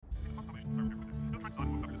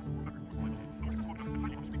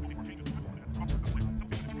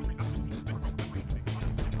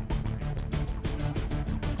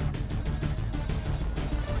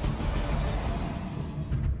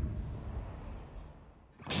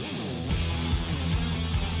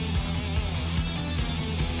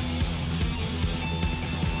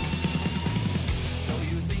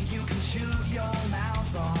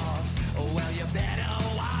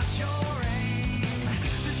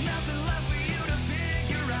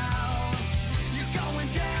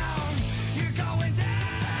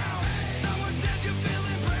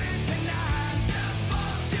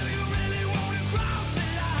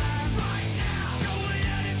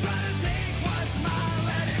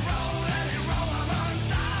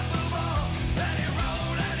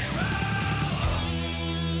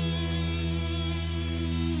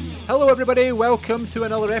Hello everybody, welcome to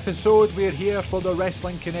another episode. We're here for the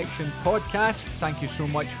Wrestling Connection podcast. Thank you so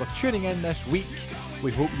much for tuning in this week.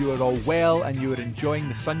 We hope you are all well and you are enjoying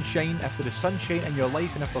the sunshine. If there is sunshine in your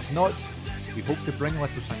life and if there's not, we hope to bring a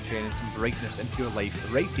little sunshine and some brightness into your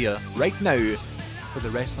life right here, right now, for the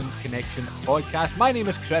Wrestling Connection podcast. My name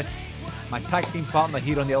is Chris. My tag team partner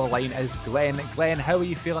here on the other line is Glenn. Glenn, how are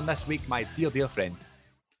you feeling this week, my dear friend?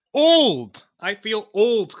 Old! I feel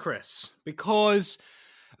old, Chris, because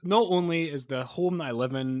not only is the home that I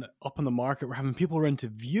live in up on the market, we're having people around to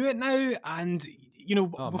view it now, and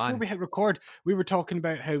before we hit record, we were talking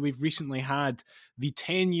about how we've recently had the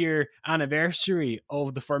 10-year anniversary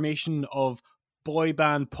of the formation of boy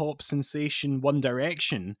band pop sensation One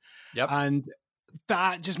Direction. Yep. And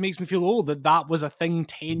that just makes me feel old that was a thing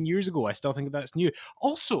 10 years ago. I still think that's new.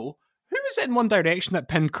 Also, who was in One Direction that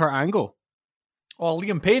pinned Kurt Angle? Oh,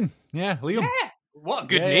 Liam Payne. Yeah, Liam. Yeah. What a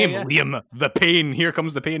good name, yeah. Liam the Pain. Here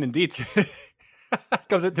comes the pain indeed.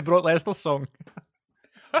 Comes out to Brock Lesnar's song.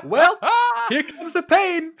 Well, here comes the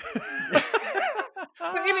pain.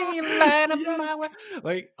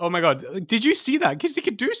 Like, oh my god, did you see that? Because he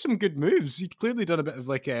could do some good moves. He'd clearly done a bit of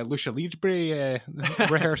like Lucha Libre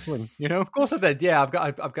rehearsing, you know? Of course I did. Yeah, I've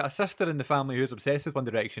got a sister in the family who's obsessed with One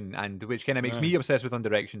Direction, and which kind of makes me obsessed with One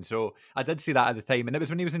Direction. So I did see that at the time, and it was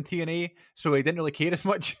when he was in TNA, so he didn't really care as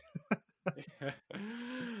much.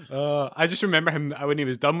 I just remember him when he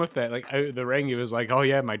was done with it, like out of the ring, he was like, "Oh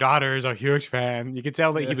yeah, my daughter is a huge fan." You could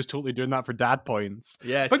tell that he was totally doing that for dad points.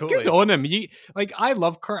 Yeah, but totally. Good on him. I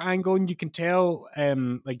love Kurt Angle, and you can tell,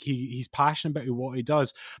 like he's passionate about what he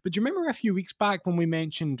does. But do you remember a few weeks back when we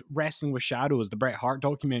mentioned Wrestling with Shadows, the Bret Hart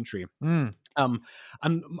documentary? And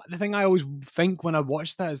the thing I always think when I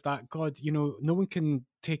watch that is that, God, no one can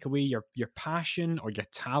take away your passion or your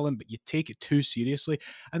talent, but you take it too seriously.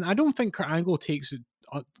 And I don't think Kurt Angle takes it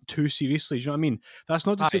too seriously. Do you know what I mean? That's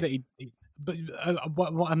not to say that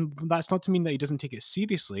that's not to mean that he doesn't take it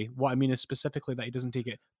seriously. What I mean is specifically that he doesn't take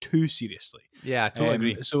it too seriously. Yeah, I totally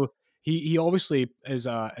agree. So he obviously is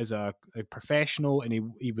a professional,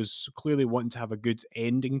 and he was clearly wanting to have a good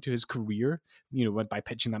ending to his career, by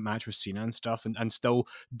pitching that match with Cena and stuff, and still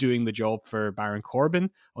doing the job for Baron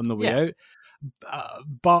Corbin on the way out.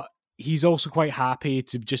 But he's also quite happy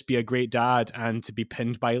to just be a great dad and to be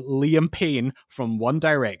pinned by Liam Payne from One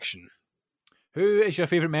Direction. Who is your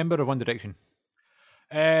favourite member of One Direction?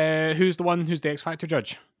 Who's the X Factor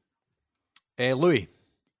judge? Louis.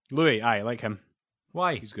 Louis, I like him.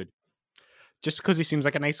 Why? He's good. Just because he seems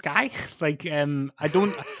like a nice guy. I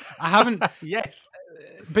haven't. Yes.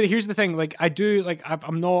 But here's the thing,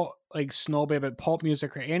 I'm not like snobby about pop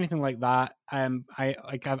music or anything like that. I've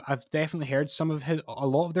definitely heard a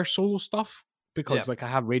lot of their solo stuff because I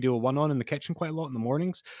have Radio 1 on in the kitchen quite a lot in the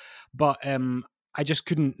mornings. But I just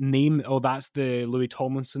couldn't name, that's the Louis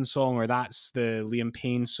Tomlinson song, or that's the Liam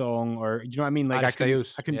Payne song, or you know what I mean? Like I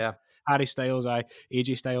couldn't. Harry Styles,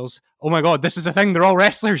 AJ Styles. Oh my God, this is a thing. They're all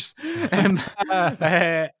wrestlers.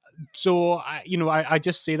 So I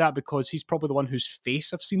just say that because he's probably the one whose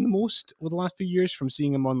face I've seen the most over the last few years, from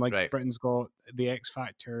seeing him on Britain's Got the X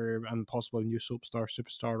Factor and possibly a new soap star,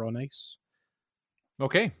 Superstar on Ice.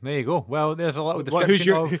 Okay, there you go. Well, there's a lot of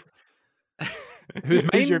description who's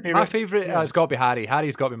mine? Your favorite? My favorite, it's got to be Harry.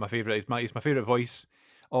 Harry's got to be my favorite. He's my favorite voice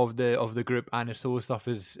of the group, and his solo stuff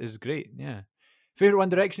is great. Yeah. Favorite One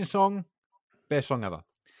Direction song? Best song ever.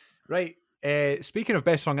 Right. Speaking of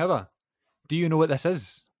best song ever, do you know what this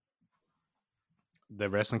is? The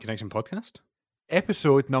Wrestling Connection podcast?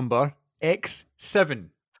 Episode number X7.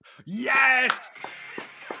 Yes!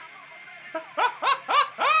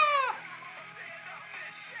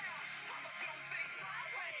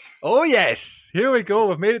 Oh yes! Here we go.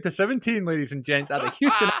 We've made it to 17, ladies and gents, at the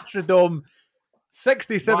Houston Astrodome.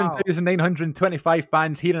 67,925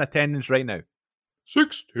 fans here in attendance right now.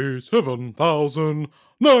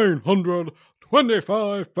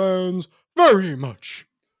 67,925 fans, very much.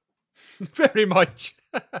 Very much.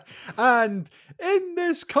 And in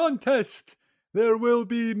this contest, there will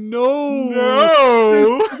be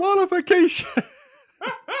no disqualification.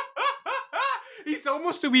 He's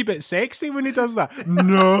almost a wee bit sexy when he does that.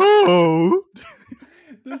 No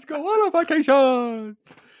disqualification.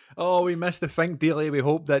 Oh, we missed the Fink dearly. We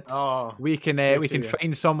hope that we can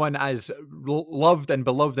find someone as loved and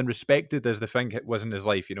beloved and respected as the Fink was in his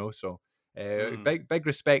life, So big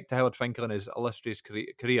respect to Howard Finkel and his illustrious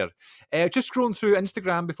career. Just scrolling through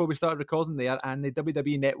Instagram before we started recording there, and the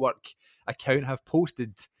WWE Network account have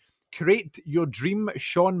posted, create your dream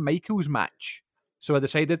Shawn Michaels match. So I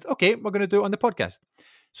decided, okay, we're going to do it on the podcast.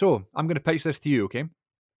 So I'm going to pitch this to you, okay?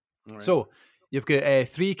 Right. So You've got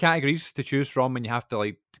 3 categories to choose from, and you have to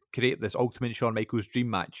like create this ultimate Shawn Michaels dream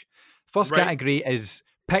match. First Right. category is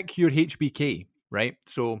pick your HBK, right?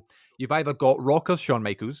 So you've either got Rockers Shawn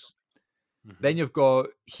Michaels, then you've got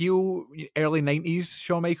heel early 90s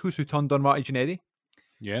Shawn Michaels who turned on Marty Jannetty.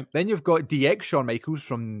 Yeah. Then you've got DX Shawn Michaels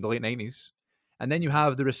from the late 90s. And then you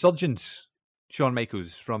have the Resurgence Shawn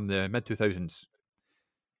Michaels from the mid 2000s.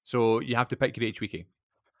 So you have to pick your HBK.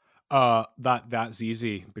 That's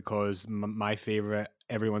easy because my favorite,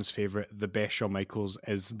 everyone's favorite, the best Shawn Michaels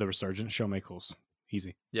is the Resurgent Shawn Michaels.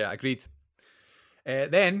 Easy. Yeah, agreed.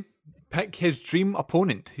 Then pick his dream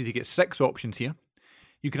opponent. He gets 6 options here.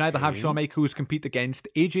 You can either have Shawn Michaels compete against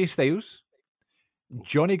AJ Styles,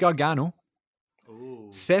 Johnny Gargano,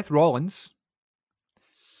 Seth Rollins,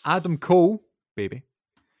 Adam Cole, baby,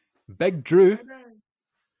 Big Drew,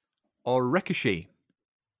 or Ricochet.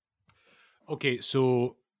 Okay,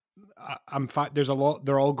 so I'm fact. There's a lot.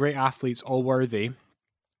 They're all great athletes, all worthy.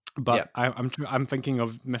 But Yep. I'm thinking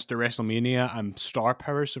of Mr. WrestleMania and star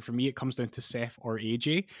power. So for me, it comes down to Seth or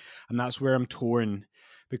AJ, and that's where I'm torn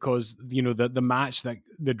because the match that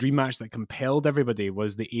the dream match that compelled everybody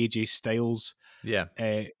was the AJ Styles Yeah.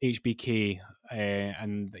 HBK,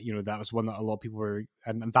 and that was one that a lot of people were,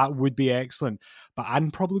 and that would be excellent. But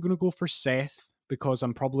I'm probably going to go for Seth because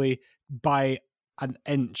I'm probably by an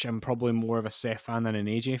inch. I'm probably more of a Seth fan than an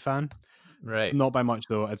AJ fan. Right. Not by much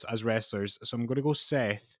though, as wrestlers. So I'm going to go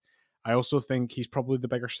Seth. I also think he's probably the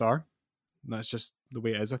bigger star. That's just the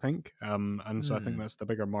way it is, I think. And so I think that's the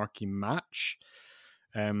bigger marquee match.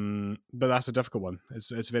 But that's a difficult one.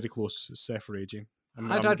 It's very close. It's Seth or AJ.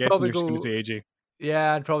 I'm I'd guessing probably you're just going to go. say AJ.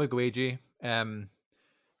 Yeah, I'd probably go AJ.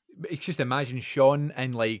 It's just imagine Shawn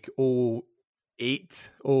in like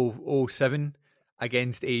 08, 07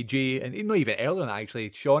 against AJ, and not even earlier than that,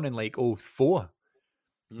 actually. Shawn in like 04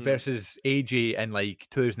 versus AJ in like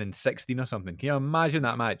 2016 or something. Can you imagine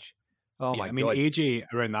that match? Oh Yeah, my I mean, god. AJ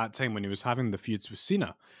around that time when he was having the feuds with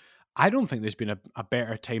Cena, I don't think there's been a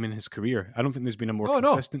better time in his career. I don't think there's been a more Oh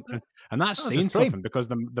no, consistent, and that's that's his saying prime. something because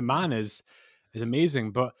the man is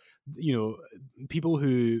amazing. But people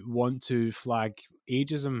who want to flag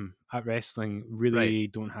ageism at wrestling Right. really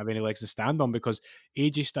don't have any legs to stand on because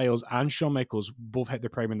AJ Styles and Shawn Michaels both hit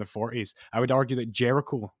their prime in their 40s. I would argue that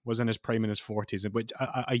Jericho was in his prime in his 40s, which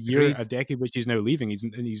Agreed. a decade which he's now leaving.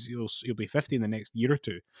 He'll be 50 in the next year or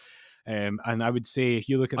two. And I would say if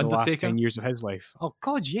you look at the last Undertaker. 10 years of his life, oh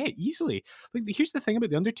God, yeah, easily. Like, here's the thing about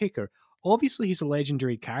The Undertaker. Obviously, he's a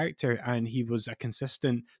legendary character and he was a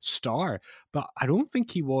consistent star, but I don't think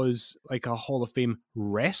he was like a Hall of Fame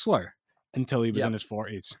wrestler until he was in his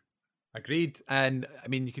 40s. Agreed. And I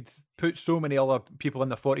mean, you could put so many other people in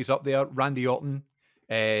their 40s up there. Randy Orton.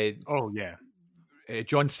 Oh, yeah.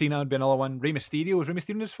 John Cena would be another one. Rey Mysterio. Is Rey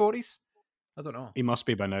Mysterio in his 40s? I don't know. He must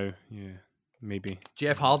be by now. Yeah, maybe.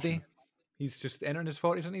 Jeff I'm not Hardy. sure. He's just entering his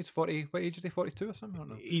 40s, isn't he? He's 40. What age is he? 42 or something? I don't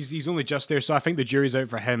know. He's only just there, so I think the jury's out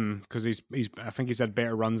for him because I think he's had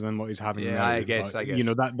better runs than what he's having now. I guess.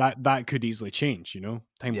 But, that could easily change.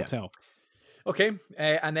 Time will tell. Okay,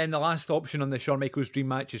 and then the last option on the Shawn Michaels Dream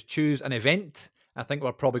Match is choose an event. I think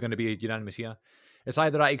we're probably going to be unanimous here. It's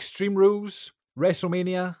either at Extreme Rules,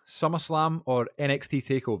 WrestleMania, SummerSlam, or NXT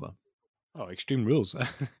TakeOver. Oh, Extreme Rules.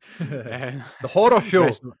 The horror show.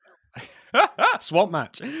 Swamp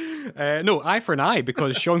match. No, eye for an eye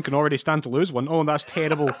because Shawn can already stand to lose one. Oh, that's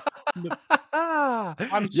terrible.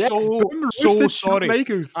 I'm so sorry.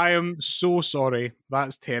 I am so sorry.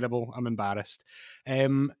 That's terrible. I'm embarrassed.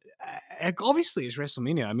 Obviously, it's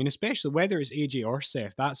WrestleMania. I mean, especially whether it's AJ or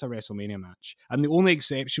Seth, that's a WrestleMania match. And the only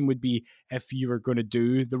exception would be if you were going to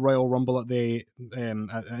do the Royal Rumble at the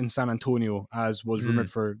in San Antonio, as was rumored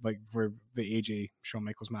for the AJ Shawn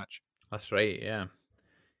Michaels match. That's right. Yeah.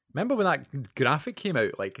 Remember when that graphic came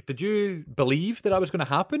out? Like, did you believe that that was going to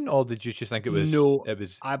happen, or did you just think it was? No, it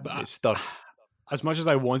was stud. As much as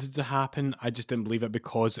I wanted to happen, I just didn't believe it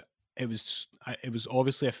because it was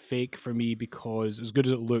obviously a fake for me. Because as good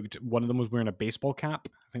as it looked, one of them was wearing a baseball cap.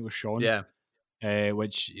 I think it was Shawn. Yeah.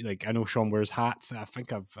 Which, like, I know Shawn wears hats. I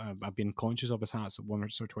think I've been conscious of his hats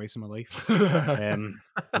once or twice in my life.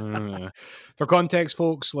 For context,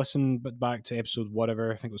 folks, listen back to episode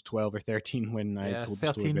whatever. I think it was 12 or 13 when I told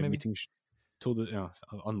the story about meeting.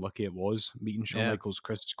 Unlucky it was meeting Shawn Michaels.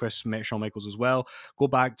 Chris met Shawn Michaels as well. Go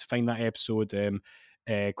back to find that episode.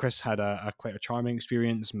 Chris had a quite a charming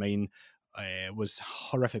experience. Mine was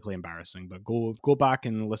horrifically embarrassing, but go back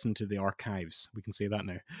and listen to the archives. We can say that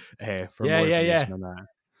now for more information on that.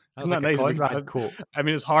 That's Isn't that like a nice? Conrad quote. I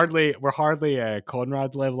mean, we're hardly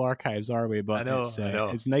Conrad level archives, are we? I But know, I know.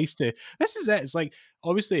 it's nice to. This is it. It's like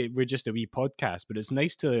obviously we're just a wee podcast, but it's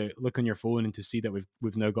nice to look on your phone and to see that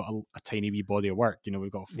we've now got a tiny wee body of work. You know,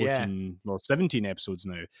 we've got Yeah, 17 episodes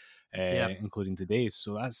now, yeah. including today's.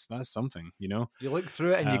 So that's something. You know. You look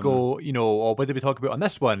through it and you Um, go, oh, what did we talk about on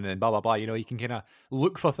this one? And blah blah blah. You can kind of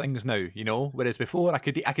look for things now. Whereas before, I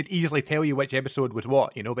could easily tell you which episode was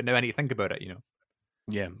what. But now I need to think about it.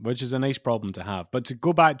 Yeah, which is a nice problem to have. But to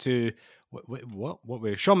go back to what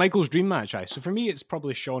were Shawn Michaels' dream match? So for me, it's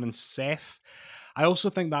probably Shawn and Seth. I also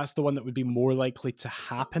think that's the one that would be more likely to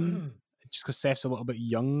happen, just because Seth's a little bit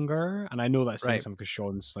younger, and I know that's saying Right. something because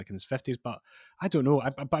Shawn's like in his 50s. But I don't know.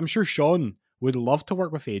 But I'm sure Shawn would love to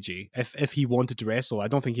work with AJ if he wanted to wrestle. I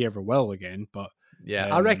don't think he ever will again. But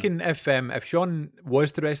Yeah, I reckon if Shawn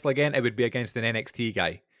was to wrestle again, it would be against an NXT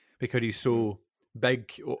guy because he's so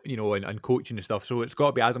big, and coaching and stuff. So it's got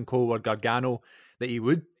to be Adam Cole or Gargano that he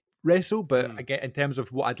would wrestle. But again, in terms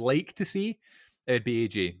of what I'd like to see, it'd be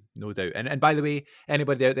AJ, no doubt. And by the way,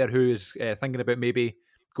 anybody out there who is thinking about maybe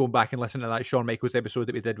going back and listening to that Shawn Michaels episode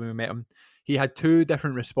that we did when we met him, he had 2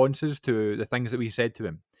 different responses to the things that we said to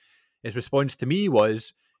him. His response to me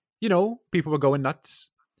was, people were going nuts.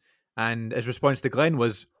 And his response to Glenn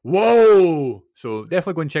was, "Whoa!" So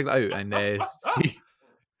definitely go and check that out and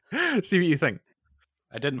see what you think.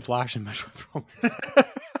 I didn't flash him, I promise.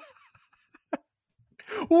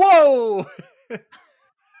 Whoa!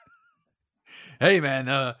 Hey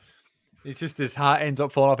man, it's just his hat ends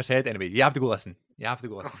up falling off his head. Anyway, you have to go listen. Yeah, okay.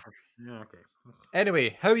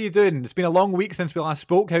 Anyway, how are you doing? It's been a long week since we last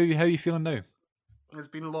spoke. How are you feeling now? It's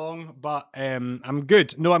been long, but I'm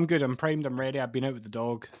good. No, I'm good. I'm primed. I'm ready. I've been out with the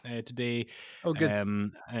dog today. Oh, good.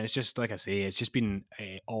 And it's just like I say, it's just been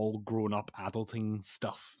all grown up adulting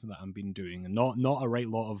stuff that I've been doing, and not a right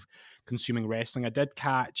lot of consuming wrestling. I did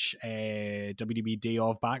catch WWE Day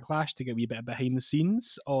of Backlash to get a wee bit of behind the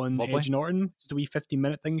scenes on Lovely. Edge and Orton. It's a wee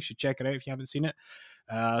 15-minute thing. You should check it out if you haven't seen it.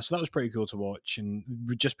 So that was pretty cool to watch, and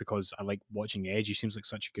just because I like watching Edge, he seems like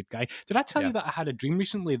such a good guy. Did I tell you that I had a dream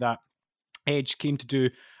recently that Edge came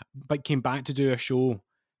back to do a show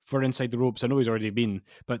for Inside the Ropes? I know he's already been,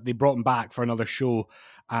 but they brought him back for another show,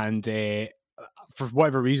 and for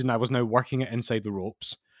whatever reason, I was now working at Inside the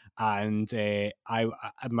Ropes, and I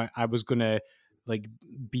was gonna like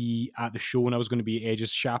be at the show, and I was going to be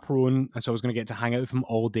Edge's chaperone, and so I was going to get to hang out with him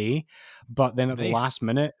all day. But then at the last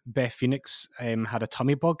minute, Beth Phoenix had a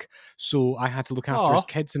tummy bug, so I had to look after his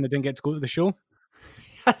kids, and I didn't get to go to the show.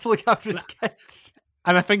 Had to look after his kids.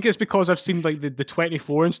 And I think it's because I've seen like the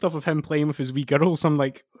 24 and stuff of him playing with his wee girls. I'm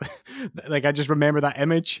like I just remember that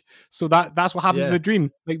image. So that's what happened in the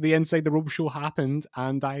dream. Like the Inside the Rope show happened,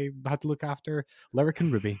 and I had to look after Lyric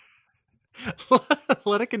and Ruby.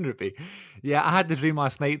 Lyric and Ruby. Yeah, I had the dream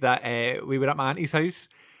last night that we were at my auntie's house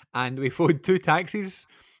and we phoned 2 taxis.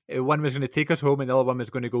 One was going to take us home and the other one was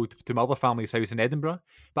going to go to my other family's house in Edinburgh.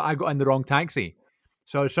 But I got in the wrong taxi.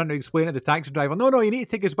 So I was trying to explain to the taxi driver, no, you need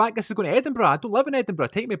to take us back. This is going to Edinburgh. I don't live in Edinburgh.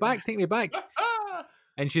 Take me back.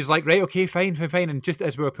 And she's like, right, okay, fine. And just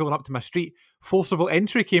as we were pulling up to my street, Forcible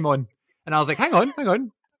Entry came on. And I was like, hang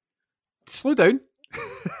on. Slow down.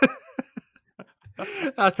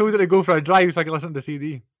 I told her to go for a drive so I could listen to the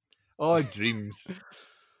CD. Oh, dreams.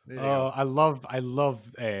 I love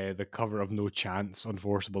the cover of No Chance on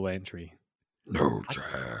Forcible Entry. No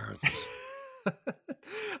chance.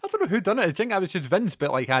 I don't know who done it. I think I was just Vince,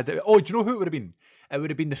 but like do you know who it would have been? It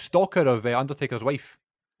would have been the stalker of Undertaker's wife.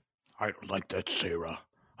 I don't like that, Sarah.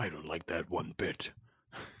 I don't like that one bit.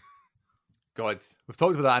 God, we've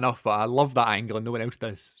talked about that enough, but I love that angle and no one else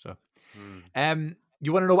does. So,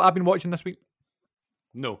 you want to know what I've been watching this week?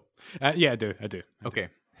 No. Yeah, I do. Okay,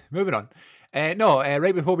 moving on.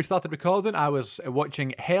 Right before we started recording, I was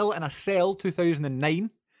watching Hell in a Cell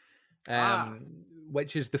 2009.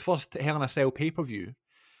 Which is the first Hell in a Cell pay-per-view,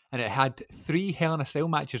 and it had 3 Hell in a Cell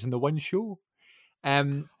matches in the one show.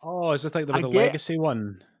 Is it like the legacy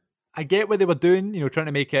one? I get what they were doing, trying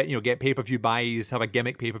to make it, get pay-per-view buys, have a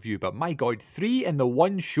gimmick pay-per-view, but my God, 3 in the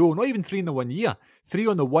one show, not even 3 in the 1 year, 3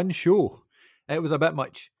 on the one show. It was a bit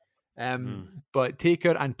much. But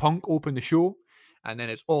Taker and Punk open the show, and then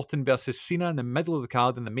it's Orton versus Cena in the middle of the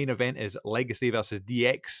card, and the main event is Legacy versus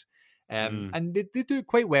DX. And they do it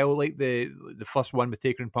quite well. Like the first one with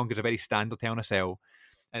Taker and Punk is a very standard Hell in a Cell,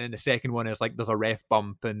 and then the second one is like there's a ref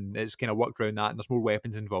bump and it's kind of worked around that, and there's more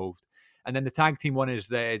weapons involved. And then the tag team one is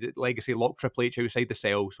the Legacy lock Triple H outside the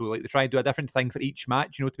cell, so like they try and do a different thing for each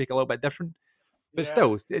match, to make it a little bit different. But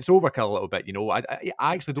still, it's overkill a little bit.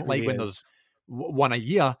 I actually don't like when there's one a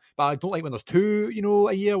year, but I don't like when there's 2,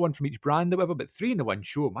 a year, one from each brand or whatever. But 3 in the one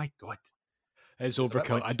show, my God. It's It's a bit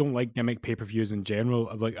overkill. I much. don't like gimmick pay-per-views in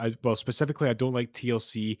general. Well, specifically, I don't like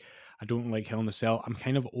TLC. I don't like Hell in a Cell. I'm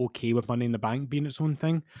kind of okay with Money in the Bank being its own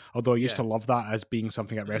thing. Although I used Yeah. to love that as being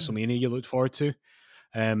something at WrestleMania you looked forward to.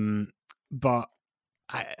 Um, but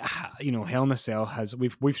Hell in a Cell has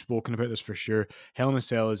we've spoken about this for sure. Hell in a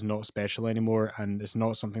Cell is not special anymore, and it's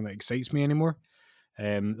not something that excites me anymore.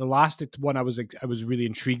 The last one I was really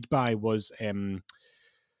intrigued by was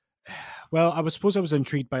well, I suppose I was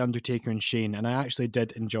intrigued by Undertaker and Shane, and I actually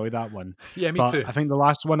did enjoy that one. Yeah, me But too. I think the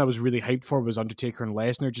last one I was really hyped for was Undertaker and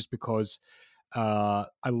Lesnar, just because I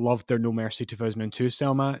loved their No Mercy 2002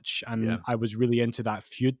 cell match, Yeah. and I was really into that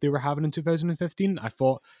feud they were having in 2015. I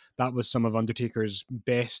thought that was some of Undertaker's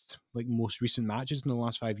best, like most recent matches in the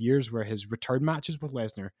last 5 years, were his return matches with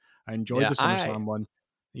Lesnar. I enjoyed Yeah, the SummerSlam one,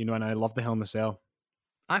 and I loved the Hell in a Cell.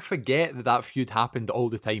 I forget that feud happened all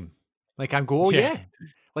the time. Like, I'm go, oh Yeah, yeah.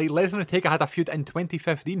 Like, Lesnar and Taker had a feud in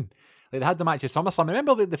 2015. Like, they had the match at SummerSlam.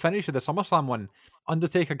 Remember the finish of the SummerSlam one?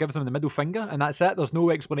 Undertaker gives him the middle finger, and that's it. There's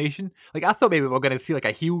no explanation. Like, I thought maybe we were going to see, like,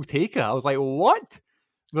 a heel Taker. I was like, what?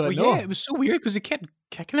 well, But yeah, no, it was so weird because he kept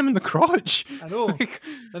kicking him in the crotch. I know. Like,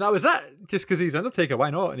 And that was it. Just because he's Undertaker, why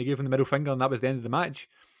not? And he gave him the middle finger, and that was the end of the match.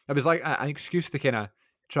 It was like an excuse to kind of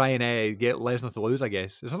try and get Lesnar to lose, I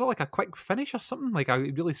guess. Is it not like a quick finish or something? Like a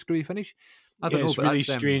really screwy finish? I yeah, don't know, it's but really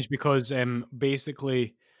that's strange because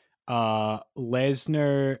basically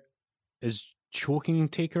Lesnar is choking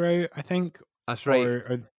Taker out, I think, that's right.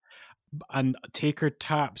 or and Taker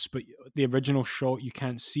taps, but the original shot you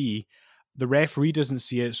can't see. The referee doesn't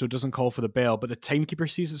see it, so it doesn't call for the bell, but the timekeeper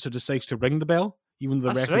sees it, so decides to ring the bell, even though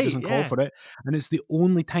the That's referee right, doesn't call yeah. for it. And it's the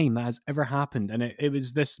only time that has ever happened. And it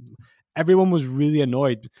was this, everyone was really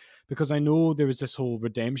annoyed because I know there was this whole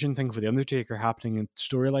redemption thing for The Undertaker happening in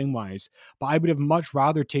storyline wise, but I would have much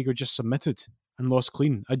rather Taker just submitted and lost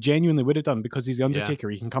clean. I genuinely would have done because he's The Yeah. Undertaker.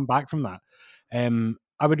 He can come back from that.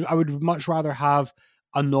 I would much rather have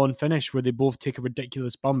a non-finish where they both take a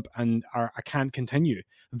ridiculous bump and are I can't continue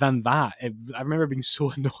than that. I remember being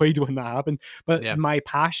so annoyed when that happened. But Yeah. my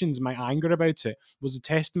passions, my anger about it was a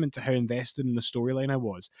testament to how invested in the storyline I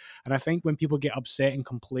was. And I think when people get upset and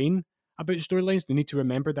complain about storylines, they need to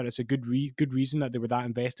remember that it's a good reason that they were that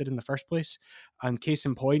invested in the first place. And case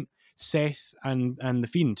in point, Seth and the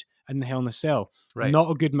Fiend in the Hell in a Cell. Right.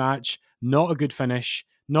 Not a good match, not a good finish,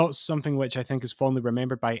 not something which I think is fondly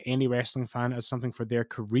remembered by any wrestling fan as something for their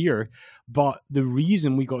career. But the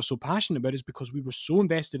reason we got so passionate about it is because we were so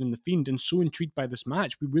invested in the Fiend and so intrigued by this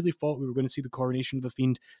match. We really thought we were going to see the coronation of the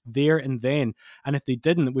Fiend there and then. And if they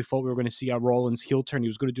didn't, we thought we were going to see a Rollins heel turn. He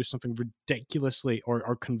was going to do something ridiculously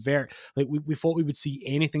or convert. Like we thought we would see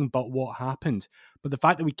anything but what happened. But the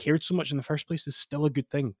fact that we cared so much in the first place is still a good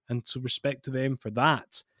thing. And so respect to them for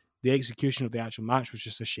that. The execution of the actual match was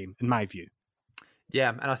just a shame, in my view.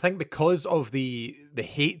 Yeah, and I think because of the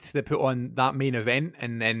hate they put on that main event,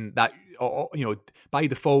 and then that by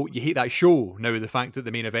default you hate that show now. The fact that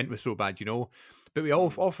the main event was so bad, but we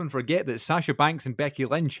all often forget that Sasha Banks and Becky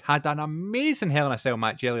Lynch had an amazing Hell in a Cell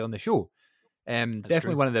match early on the show. That's Definitely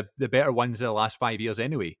true. one of the better ones of the last 5 years,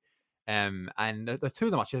 anyway. And the two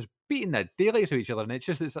of them are just beating the daylights of each other, and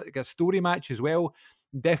it's like a story match as well.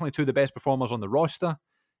 Definitely two of the best performers on the roster.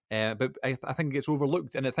 But I think it gets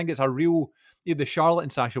overlooked, and I think it's a real. The Charlotte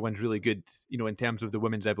and Sasha one's really good, in terms of the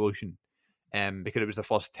women's evolution, because it was the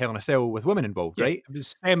first Hell in a Cell with women involved, Yeah, right? it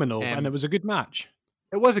was seminal, and it Um, was a good match.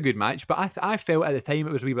 it was a good match, but I felt at the time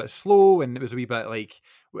it was a wee bit slow, and it was a wee bit like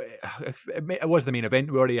it was the main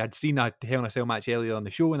event. We already had seen a Hell in a Cell match earlier on the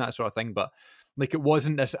show and that sort of thing, but like it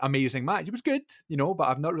wasn't this amazing match. It was good, but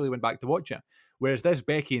I've not really went back to watch it. Whereas this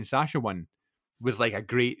Becky and Sasha one was like a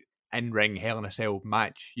great in-ring Hell in a Cell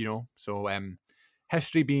match, So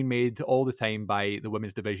history being made all the time by the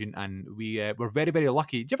women's division, and we're very, very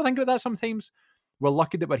lucky. Do you ever think about that sometimes? We're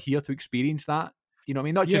lucky that we're here to experience that. You know what I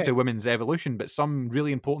mean? Not just Yeah, the women's evolution, but some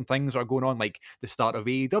really important things are going on, like the start of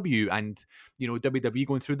AEW and WWE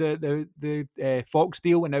going through the Fox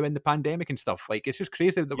deal and now in the pandemic and stuff. Like it's just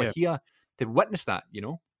crazy that we're yeah. here to witness that.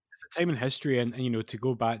 It's a time in history, and to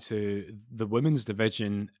go back to the women's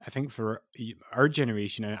division, I think for our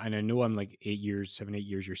generation, and I know I'm like 8 years, 7, 8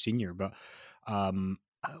 years your senior, but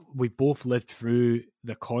we've both lived through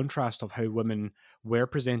the contrast of how women were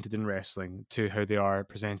presented in wrestling to how they are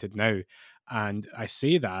presented now. And I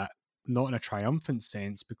say that not in a triumphant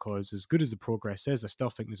sense, because as good as the progress is, I still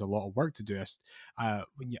think there's a lot of work to do. I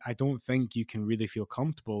don't think you can really feel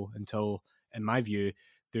comfortable until, in my view,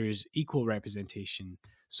 there's equal representation.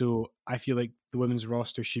 So I feel like the women's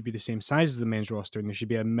roster should be the same size as the men's roster, and there should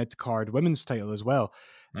be a mid-card women's title as well.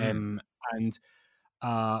 Mm. And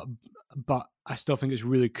But I still think it's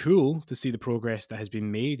really cool to see the progress that has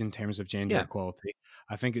been made in terms of gender Yeah. equality.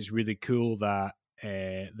 I think it's really cool that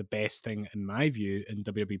the best thing, in my view, in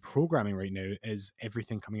WWE programming right now is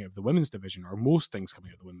everything coming out of the women's division, or most things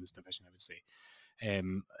coming out of the women's division, I would say.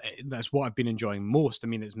 That's what I've been enjoying most. I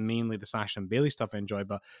mean, it's mainly the Sasha and Bailey stuff I enjoy,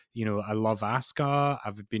 but I love Asuka.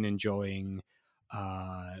 I've been enjoying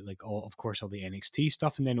like all, of course, all the NXT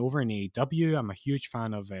stuff, and then over in AEW, I'm a huge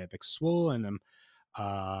fan of Big Swole, and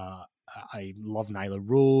I love Nyla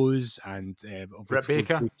Rose, and Britt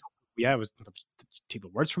Baker. yeah, take the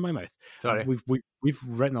words from my mouth. Sorry. We've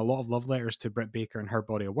written a lot of love letters to Britt Baker and her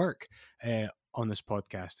body of work on this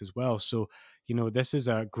podcast as well. So this is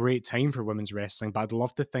a great time for women's wrestling. But I'd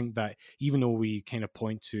love to think that even though we kind of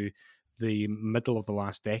point to the middle of the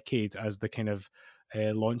last decade as the kind of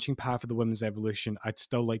launching pad for the women's evolution, I'd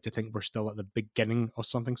still like to think we're still at the beginning of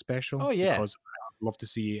something special. Oh, yeah. Because I'd love to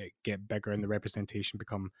see it get bigger and the representation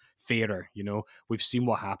become fairer. We've seen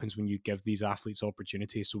what happens when you give these athletes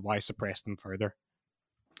opportunities, so why suppress them further?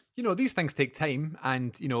 These things take time,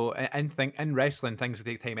 and in wrestling things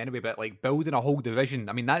take time anyway, but like building a whole division,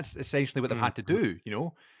 I mean, that's essentially what they've had to do,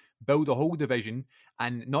 build a whole division,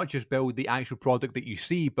 and not just build the actual product that you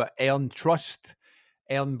see, but earn trust,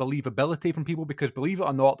 earn believability from people, because believe it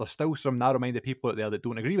or not, there's still some narrow-minded people out there that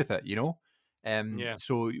don't agree with it,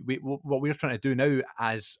 So what we're trying to do now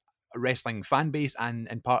as a wrestling fan base and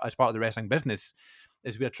as part of the wrestling business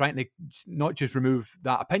is we're trying to not just remove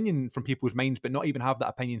that opinion from people's minds, but not even have that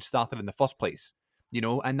opinion started in the first place,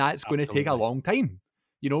 and that's going to take a long time,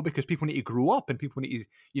 because people need to grow up, and people need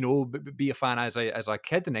to, be a fan as a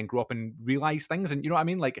kid, and then grow up and realize things. And you know what I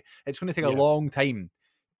mean? Like, it's going to take a long time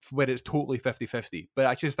where it's totally 50-50. But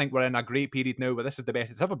I just think we're in a great period now where this is the best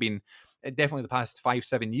it's ever been. Definitely the past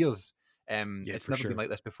 5-7 years. It's never been like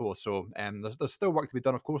this before. So there's still work to be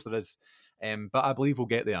done. Of course there is. But I believe we'll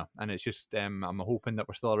get there. And it's just, I'm hoping that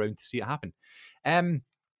we're still around to see it happen.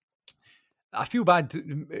 I feel bad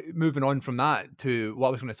moving on from that to what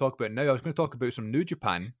I was going to talk about now. I was going to talk about some New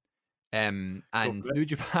Japan. And New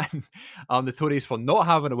Japan are notorious for not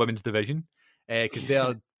having a women's division because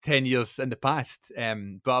they're 10 years in the past.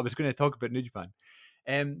 But I was going to talk about New Japan.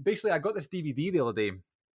 Basically, I got this DVD the other day.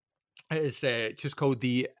 It's just called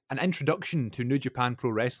An Introduction to New Japan Pro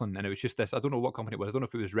Wrestling, and it was just this. I don't know what company it was. I don't know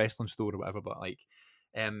if it was Wrestling Store or whatever, but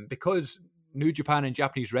because New Japan and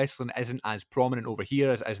Japanese wrestling isn't as prominent over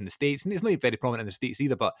here as in the States, and it's not very prominent in the States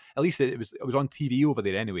either. But at least it was on TV over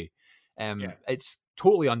there anyway. It's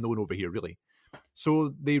totally unknown over here, really.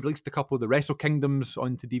 So they released a couple of the Wrestle Kingdoms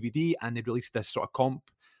onto DVD, and they released this sort of comp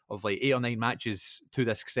of like 8 or 9 matches to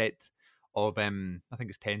this set of I think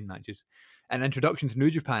it's 10 matches. An introduction to New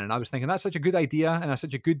Japan, and I was thinking that's such a good idea and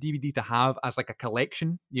such a good DVD to have as like a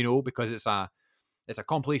collection, because it's a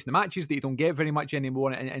compilation of matches that you don't get very much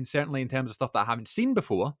anymore, and certainly in terms of stuff that I haven't seen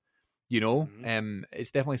before,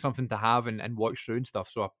 it's definitely something to have and watch through and stuff.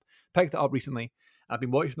 So I picked it up recently. I've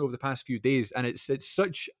been watching it over the past few days, and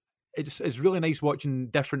it's really nice watching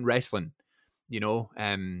different wrestling.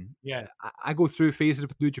 I go through phases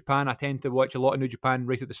with New Japan. I tend to watch a lot of New Japan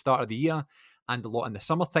right at the start of the year and a lot in the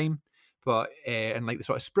summertime. But in like the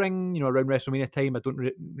sort of spring, around WrestleMania time, I don't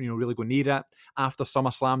really go near it. After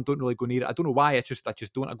SummerSlam, don't really go near it. I don't know why. I just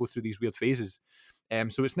don't. I go through these weird phases.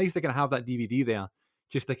 So it's nice to kind of have that DVD there,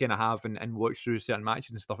 just to kind of have and watch through certain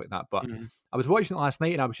matches and stuff like that. But I was watching it last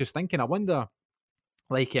night, and I was just thinking, I wonder,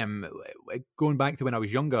 like, going back to when I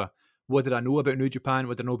was younger, what did I know about New Japan?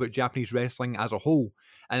 What did I know about Japanese wrestling as a whole?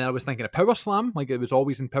 And I was thinking of Power Slam, like it was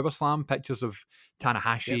always in Power Slam, pictures of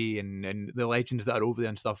Tanahashi and the legends that are over there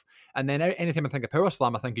and stuff. And then anytime I think of Power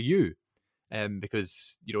Slam, I think of you,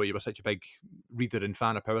 because you were such a big reader and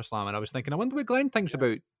fan of Power Slam. And I was thinking, I wonder what Glenn thinks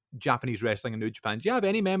about Japanese wrestling in New Japan. Do you have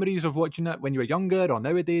any memories of watching it when you were younger or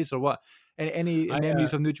nowadays, or what? Any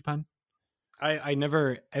memories of New Japan? I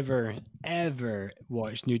never, ever, ever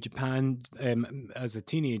watched New Japan as a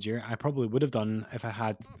teenager. I probably would have done if I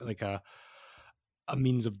had like a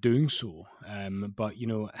means of doing so. But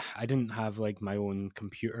I didn't have like my own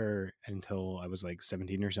computer until I was like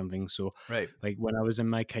 17 or something. So like when I was in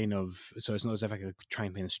my so it's not as if I could try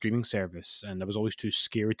and find a streaming service, and I was always too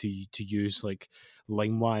scared to use like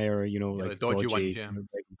LimeWire, like dodgy ones,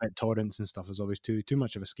 like BitTorrents and stuff. Was always too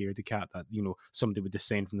much of a scaredy cat that somebody would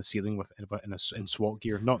descend from the ceiling with in SWAT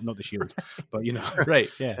gear, not the Shield, but right,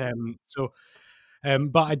 yeah.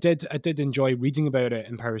 But I did enjoy reading about it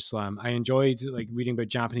in Power Slam. I enjoyed like reading about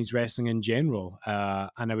Japanese wrestling in general,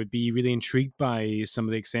 and I would be really intrigued by some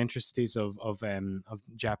of the eccentricities of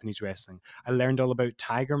Japanese wrestling. I learned all about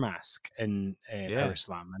Tiger Mask in Power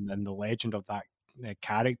Slam and the legend of that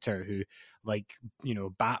character who, like,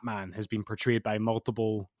 Batman has been portrayed by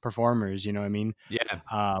multiple performers. You know what I mean? Yeah.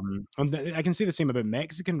 And I can say the same about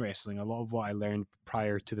Mexican wrestling. A lot of what I learned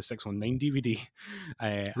prior to the 619 DVD,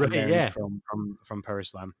 I Right. learned Yeah. from Power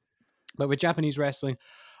Slam. But with Japanese wrestling,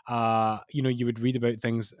 you would read about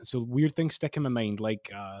things. So weird things stick in my mind.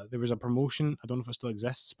 Like there was a promotion. I don't know if it still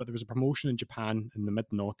exists, but there was a promotion in Japan in the mid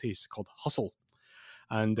noughties called Hustle,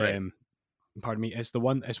 and Right. pardon me, it's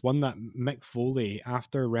one that Mick Foley,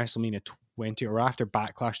 after WrestleMania 20 or after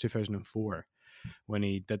Backlash 2004, when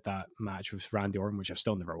he did that match with Randy Orton, which I've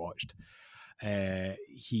still never watched.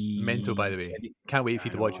 Mental, by He the way. said Can't wait for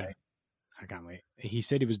you I to know, watch it. I can't wait. He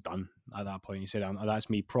said he was done at that point. He said, "That's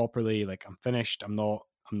me properly. Like, I'm finished. I'm not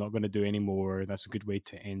going to do any more. That's a good way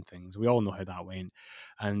to end things." We all know how that went.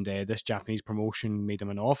 And this Japanese promotion made him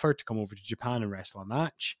an offer to come over to Japan and wrestle a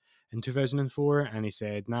match in 2004. And he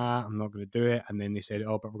said, "Nah, I'm not going to do it." And then they said,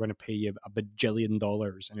 "Oh, but we're going to pay you $1 bajillion."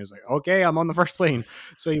 And he was like, "Okay, I'm on the first plane."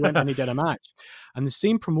 So he went and he did a match. And the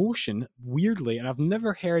same promotion, weirdly, and I've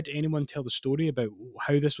never heard anyone tell the story about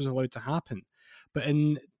how this was allowed to happen, but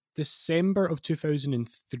in December of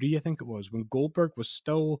 2003, I think it was, when Goldberg was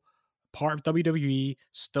still part of WWE,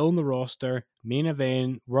 still in the roster, main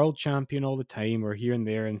event, world champion all the time, or here and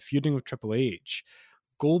there, and feuding with Triple H,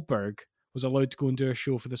 Goldberg was allowed to go and do a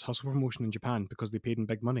show for this Hustle promotion in Japan because they paid him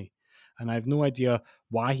big money. And I have no idea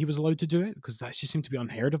why he was allowed to do it, because that just seemed to be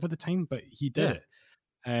unheard of at the time, but he did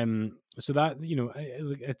it. So that,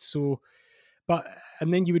 it's so... But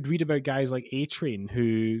and then you would read about guys like A-Train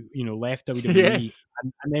who left WWE Yes.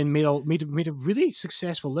 and then made a really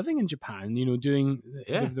successful living in Japan, doing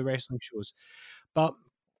the wrestling shows. But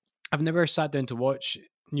I've never sat down to watch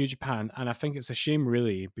New Japan, and I think it's a shame,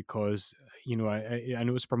 really, because I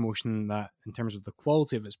know it's a promotion that, in terms of the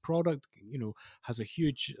quality of its product, has a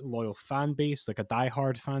huge loyal fan base, like a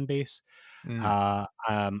diehard fan base. I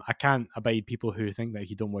can't abide people who think that if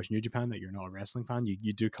you don't watch New Japan that you're not a wrestling fan.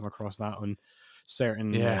 You do come across that on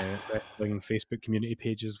certain wrestling Facebook community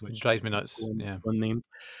pages, which drives me nuts. Unnamed.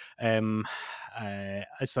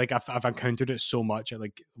 It's like I've encountered it so much,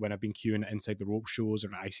 like when I've been queuing at Inside the Rope shows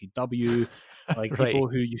or at ICW, like people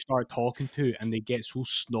who you start talking to and they get so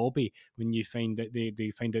snobby when you find that they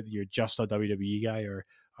find out that you're just a WWE guy or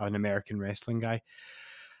an American wrestling guy.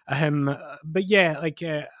 But yeah, like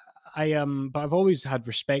but I've always had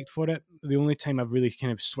respect for it. The only time I've really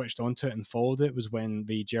kind of switched onto it and followed it was when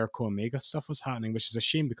the Jericho Omega stuff was happening, which is a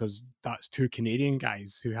shame because that's two Canadian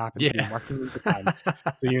guys who happen to be working in Japan.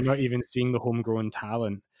 So you're not even seeing the homegrown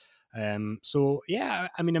talent. So yeah,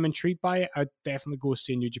 I mean, I'm intrigued by it. I'd definitely go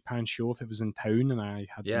see a New Japan show if it was in town and I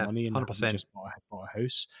had the money and 100%. just bought a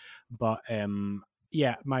house. But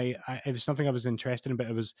yeah, it was something I was interested in, but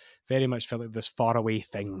it was very much felt like this faraway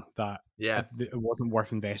thing that it wasn't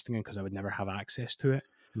worth investing in because I would never have access to it.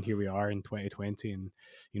 And here we are in 2020, and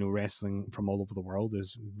wrestling from all over the world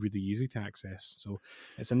is really easy to access. So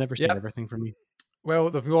it's a never say never thing for me. Well,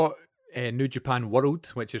 they've got New Japan World,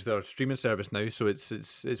 which is their streaming service now, so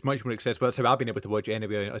it's much more accessible. That's how I've been able to watch it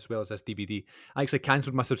anyway, as well as this DVD. I actually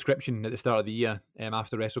cancelled my subscription at the start of the year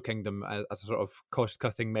after Wrestle Kingdom as a sort of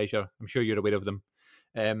cost-cutting measure. I'm sure you're aware of them.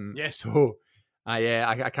 So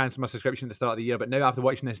I cancelled my subscription at the start of the year, but now after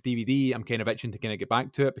watching this DVD, I'm kind of itching to kind of get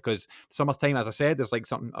back to it because summertime, as I said, there's like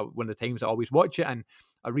something one of the times I always watch it. And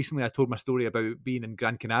recently I told my story about being in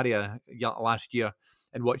Gran Canaria last year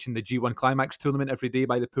and watching the G1 Climax tournament every day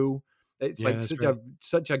by the pool. It's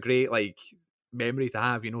such a great like memory to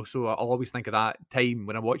have, so I'll always think of that time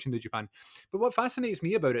when I'm watching the Japan. But what fascinates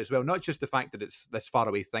me about it as well, not just the fact that it's this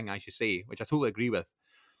faraway thing, I should say, which I totally agree with,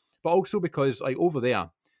 but also because like over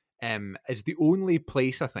there is the only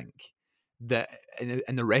place I think that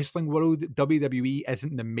in the wrestling world WWE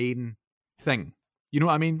isn't the main thing. You know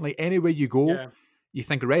what I mean? Like anywhere you go, you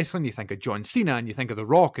think of wrestling, you think of John Cena, and you think of The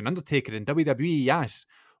Rock and Undertaker and WWE. Yes,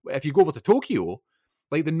 if you go over to Tokyo,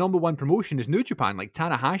 like the number one promotion is New Japan. Like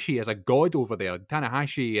Tanahashi is a god over there.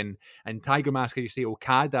 Tanahashi and Tiger Mask, as you say,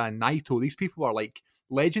 Okada and Naito. These people are like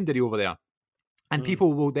legendary over there, and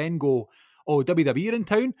people will then go, "Oh, WWE are in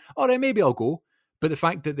town. All right, maybe I'll go." But the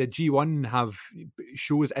fact that the G1 have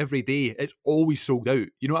shows every day, it's always sold out.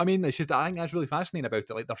 You know what I mean? It's just, I think that's really fascinating about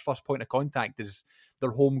it. Like their first point of contact is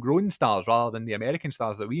their homegrown stars rather than the American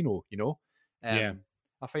stars that we know,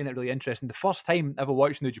 I find it really interesting. The first time I ever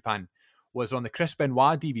watched New Japan was on the Chris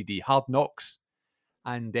Benoit DVD, Hard Knocks.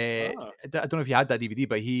 And I don't know if you had that DVD,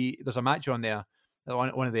 but there's a match on there,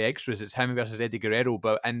 one of the extras, it's him versus Eddie Guerrero,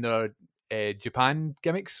 but in their Japan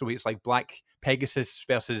gimmicks. So it's like Black Pegasus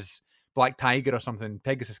versus Black Tiger or something.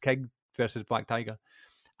 Pegasus Kid versus Black Tiger.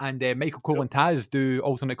 And Michael Cole and Taz do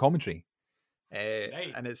alternate commentary.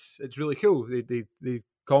 Right. And it's really cool. They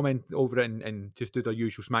comment over it and just do their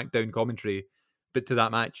usual SmackDown commentary, but to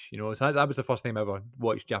that match, you know. So that was the first time I ever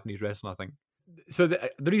watched Japanese wrestling, I think. So the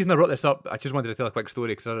reason I brought this up, I just wanted to tell a quick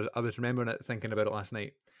story because I was remembering it, thinking about it last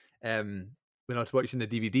night. When I was watching the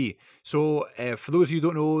DVD. So for those of you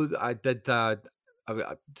who don't know, I did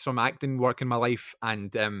some acting work in my life,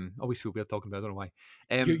 and I always feel weird talking about it, I don't know why.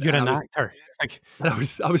 You're an actor. Like, and I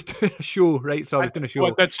was doing a show, right? So I was doing a show.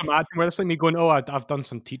 I did some acting where it's like me going, oh, I've done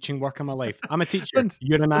some teaching work in my life. I'm a teacher.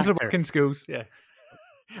 You're an actor. Work in schools, yeah.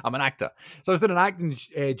 I'm an actor. So I was doing an acting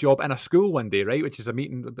job in a school one day, right? Which is a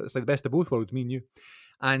meeting. It's like the best of both worlds, me and you.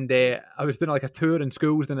 And I was doing like a tour in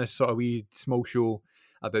schools, doing this sort of wee small show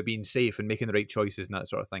about being safe and making the right choices and that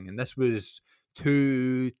sort of thing. And this was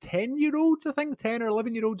to 10-year-olds, I think, 10 or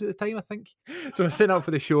 11-year-olds at the time, I think. So we're setting up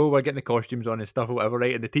for the show, we're getting the costumes on and stuff or whatever,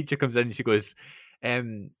 right? And the teacher comes in and she goes,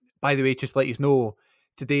 by the way, just to let you know,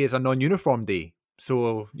 today is a non-uniform day.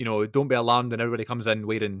 So, you know, don't be alarmed when everybody comes in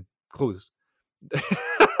wearing clothes.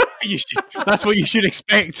 That's what you should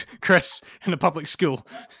expect, Chris, in a public school.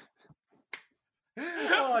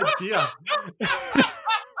 Oh, dear.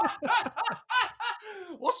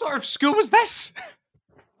 What sort of school was this?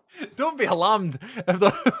 Don't be alarmed if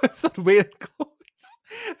they're wearing clothes.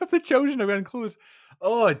 If the children are wearing clothes.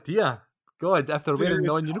 Oh, dear. God, if they're wearing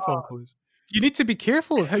non-uniform clothes. You need to be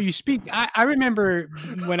careful of how you speak. I remember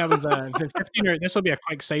when I was 15 or this will be a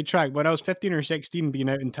quick sidetrack. When I was 15 or 16, being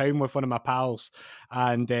out in town with one of my pals,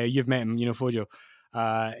 and you've met him, you know, Fojo.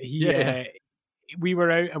 We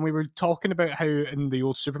were out and we were talking about how in the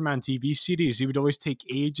old Superman TV series he would always take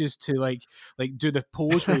ages to like do the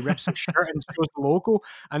pose where he rips his shirt and shows the logo.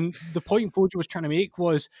 And the point Fojo was trying to make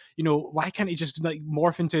was, you know, why can't he just like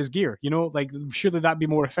morph into his gear? You know, like surely that'd be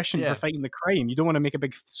more efficient for fighting the crime. You don't want to make a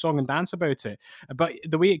big song and dance about it. But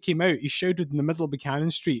the way it came out, he shouted in the middle of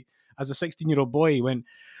Buchanan Street as a 16-year-old boy. He went,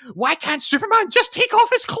 "Why can't Superman just take off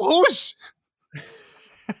his clothes?"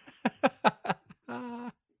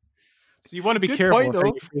 So you want to be careful. Point,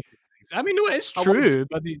 though. I mean, no, it's true,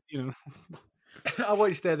 but you know. I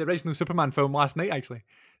watched the original Superman film last night. Actually,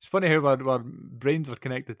 it's funny how our brains are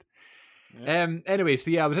connected. Yeah. Anyway,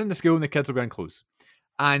 so yeah, I was in the school and the kids were wearing clothes,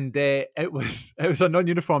 and it was a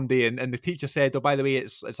non-uniform day, and the teacher said, "Oh, by the way,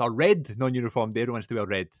 it's a red non-uniform day. Everyone wants to wear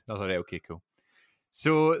red." I was like, "Okay, cool."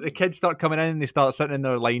 So the kids start coming in, and they start sitting in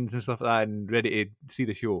their lines and stuff like that, and ready to see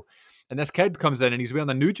the show. And this kid comes in, and he's wearing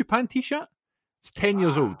a New Japan T-shirt. It's 10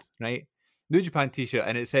 years old, right? New Japan T-shirt,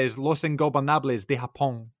 and it says Los Ingobernables de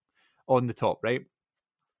Japón on the top, right?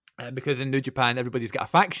 Because in New Japan, everybody's got a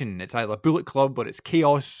faction. It's either Bullet Club, or it's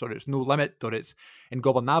Chaos, or it's No Limit, or it's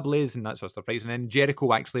Ingobernables, and that sort of stuff, right? And then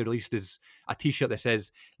Jericho actually released a T-shirt that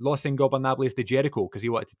says Los Ingobernables de Jericho, because he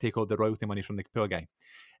wanted to take all the royalty money from the poor guy.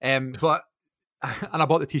 But and I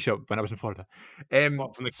bought the T-shirt when I was in Florida.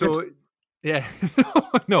 From the kid? Yeah,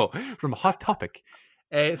 no, from Hot Topic.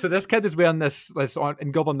 So this kid is wearing this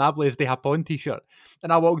Ingobernables de Japón T-shirt,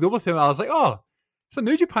 and I walked over to him. I was like, "Oh, it's a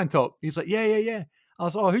New Japan top." He's like, "Yeah." I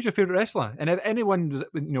was like, "Oh, who's your favorite wrestler?" And if anyone,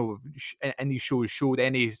 in these shows showed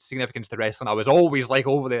any significance to wrestling, I was always like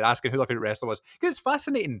over there asking who their favorite wrestler was, because it's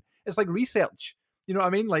fascinating. It's like research. You know what I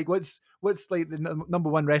mean? Like, what's like the number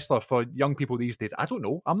one wrestler for young people these days? I don't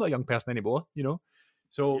know. I'm not a young person anymore. You know,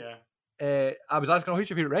 so I was asking, "Who's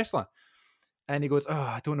your favorite wrestler?" And he goes, "Oh,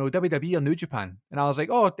 I don't know, WWE or New Japan?" And I was like,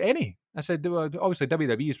 "Oh, any." I said, "Obviously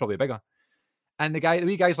WWE is probably bigger." And the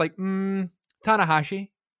wee guy's like,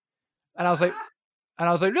 "Tanahashi." And I was like,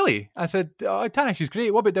 "Really?" I said, "Oh, Tanahashi's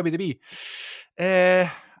great. What about WWE?"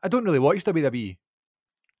 I don't really watch WWE.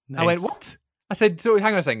 Nice. I went, "What?" I said, "So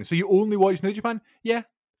hang on a second. So you only watch New Japan?" "Yeah."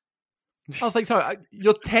 I was like, "Sorry,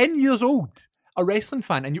 you're 10 years old, a wrestling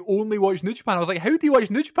fan, and you only watch New Japan." I was like, "How do you watch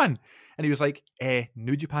New Japan?" And he was like,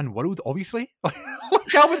 "New Japan World, obviously." like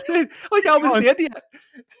I was the idiot.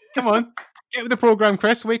 Come on, get with the program,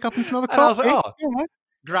 Chris. Wake up and smell the coffee. And I was like, "Oh,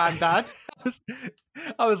 granddad."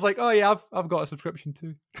 I was like, "Oh yeah, I've got a subscription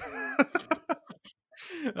too."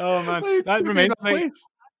 Oh man, that reminds me.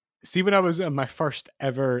 See, when I was my first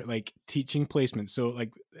ever like teaching placement, so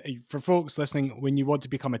like for folks listening, when you want to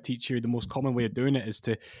become a teacher, the most common way of doing it is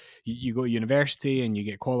to you go to university and you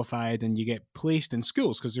get qualified and you get placed in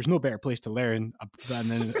schools, because there's no better place to learn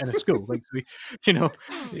than in a school. Like, so, you know,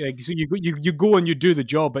 like, so you go and you do the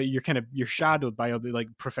job, but you're shadowed by other like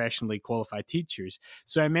professionally qualified teachers.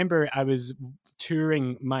 So I remember I was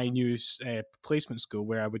touring my new placement school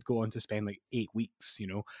where I would go on to spend like 8 weeks, you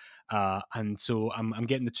know. And so I'm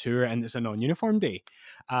getting the tour, and it's a non-uniform day.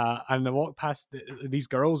 And I walk past these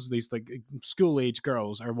girls, these like school-age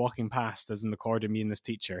girls are walking past us in the corridor, me and this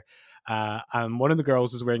teacher. And one of the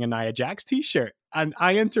girls is wearing a Nia Jax t-shirt, and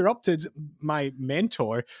I interrupted my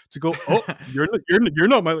mentor to go, "Oh, you're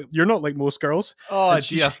not like most girls." Oh And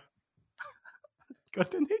she dear.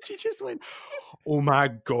 God, and then she just went, "Oh my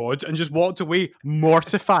God," and just walked away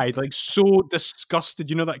mortified, like so disgusted.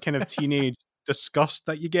 You know, that kind of teenage disgust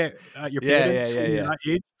that you get at your parents when you're that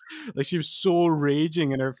age. Like, she was so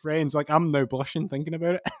raging, and her friends, like, I'm now blushing thinking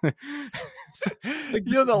about it. So, like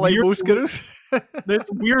You're not like most girls. this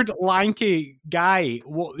weird lanky guy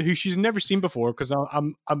who she's never seen before, because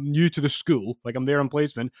I'm new to the school, like I'm there on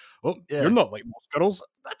placement. Oh, Yeah. you're not like most girls.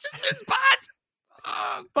 That just sounds bad.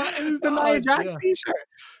 But it was the Nia Jax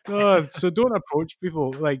t-shirt. So don't approach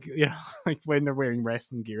people like, you know, like when they're wearing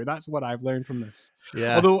wrestling gear. That's what I've learned from this.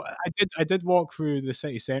 Yeah. Although I did walk through the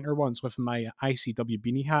city centre once with my ICW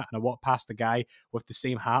beanie hat, and I walked past a guy with the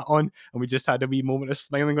same hat on, and we just had a wee moment of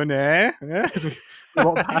smiling, going, as we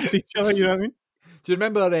walked past each other. You know what I mean? Do you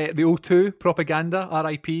remember the O2 propaganda,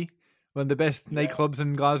 RIP, one of the best nightclubs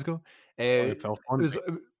in Glasgow? It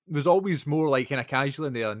was always more like kind of casual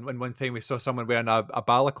in there. And one time we saw someone wearing a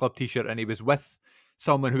Bala Club t-shirt, and he was with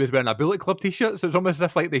someone who was wearing a Bullet Club t-shirt. So it's almost as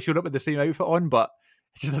if like they showed up with the same outfit on, but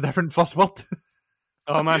it's just a different first word.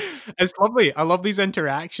 Oh man, it's lovely. I love these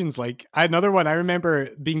interactions. Like, another one, I remember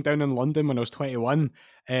being down in London when I was 21,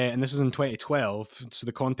 and this is in 2012. So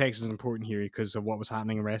the context is important here because of what was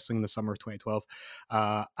happening in wrestling in the summer of 2012.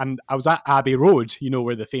 And I was at Abbey Road, you know,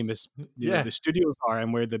 where the famous the studios are,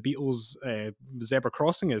 and where the Beatles zebra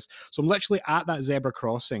crossing is. So I'm literally at that zebra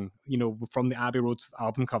crossing, you know, from the Abbey Road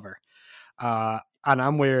album cover. And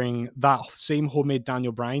I'm wearing that same homemade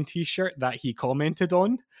Daniel Bryan t-shirt that he commented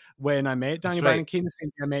on when I met Daniel Bryan and Kane, the same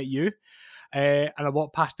day I met you. And I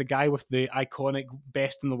walked past the guy with the iconic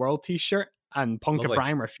Best in the World t-shirt, and Punk and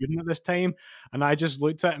Bryan were feuding at this time. And I just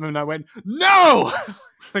looked at him and I went, "No!"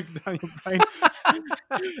 Like Daniel Bryan.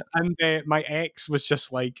 And my ex was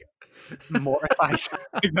just like mortified.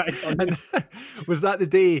 Was that the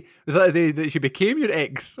day that she became your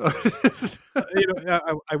ex? You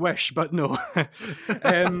know, I wish, but no.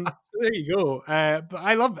 There you go. But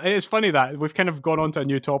I love it's funny that we've kind of gone on to a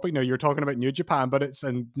new topic now. You're talking about New Japan, but it's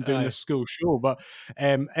doing this school show. But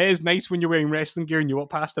it is nice when you're wearing wrestling gear and you walk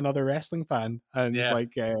past another wrestling fan, and it's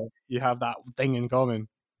like you have that thing in common.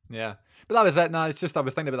 Yeah, but that was it. No, it's just I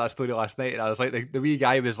was thinking about that story last night, and I was like, the wee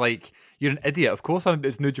guy was like, "You're an idiot. Of course,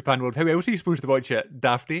 it's New Japan World. How else are you supposed to watch it,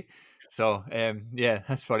 Dafty?" So, yeah,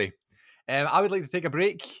 that's funny. I would like to take a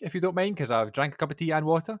break if you don't mind, because I've drank a cup of tea and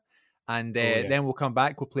water, and then we'll come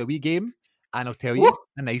back. We'll play a wee game, and I'll tell you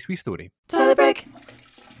a nice wee story. Toilet break.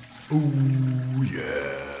 Oh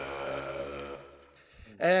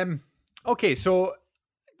yeah. Okay, so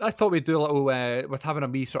I thought we'd do a little, we're having a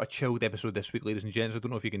wee sort of chilled episode this week, ladies and gents. I don't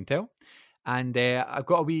know if you can tell. And I've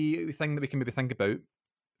got a wee thing that we can maybe think about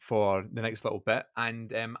for the next little bit.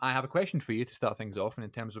 And I have a question for you to start things off. And in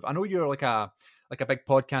terms of, I know you're like a big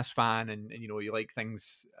podcast fan, and you know, you like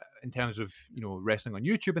things in terms of, you know, wrestling on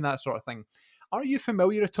YouTube and that sort of thing. Are you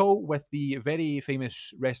familiar at all with the very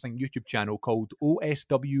famous wrestling YouTube channel called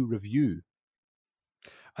OSW Review?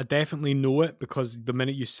 I definitely know it, because the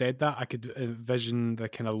minute you said that, I could envision the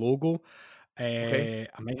kind of logo. I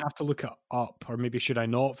might have to look it up, or maybe should I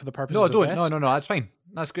not, for the purposes of don't. this? No. That's fine.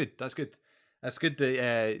 That's good. That's good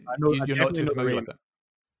that you're not too familiar with it.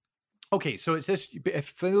 Okay, so it's this. If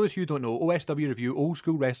for those who don't know, OSW Review, Old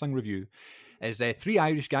School Wrestling Review, is three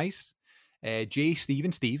Irish guys, Jay, Steve,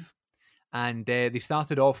 and Steve, and they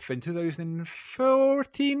started off in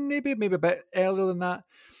 2014, maybe a bit earlier than that.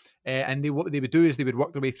 And what they would do is they would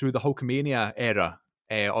work their way through the Hulkamania era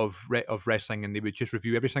of wrestling, and they would just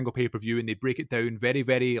review every single pay-per-view, and they'd break it down very,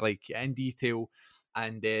 very like in detail.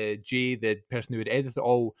 And Jay, the person who would edit it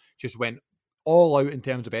all, just went all out in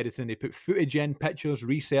terms of editing. They put footage in, pictures,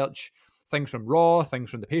 research, things from Raw,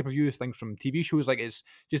 things from the pay-per-views, things from TV shows. Like, it's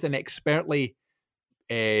just an expertly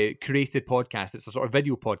created podcast. It's a sort of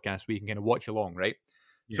video podcast where you can kind of watch along, right?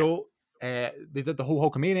 Yeah. So they did the whole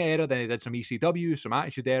Hulkamania era, then they did some ECW, some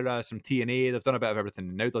Attitude Era, some TNA. They've done a bit of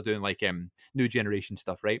everything. Now they're doing like new generation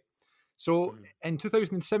stuff, right? So in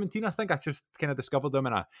 2017, I think I just kind of discovered them,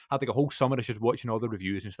 and I had like a whole summer of just watching all the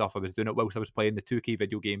reviews and stuff. I was doing it whilst I was playing the 2K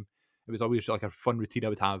video game. It was always like a fun routine I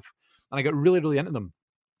would have, and I got really, really into them.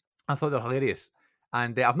 I thought they're hilarious,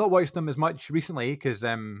 and I've not watched them as much recently because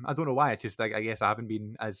I don't know why. It's just I guess I haven't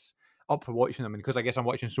been as up for watching them, and because I guess I'm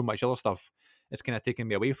watching so much other stuff, it's kind of taken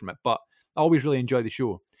me away from it. But I always really enjoy the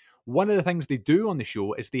show. One of the things they do on the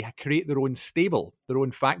show is they create their own stable, their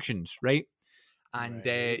own factions, right? And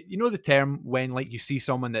Right. you know the term when like you see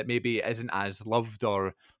someone that maybe isn't as loved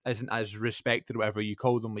or isn't as respected or whatever, you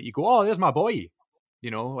call them, like you go, oh, there's my boy.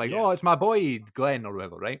 You know, like, Yeah. oh, it's my boy Glenn or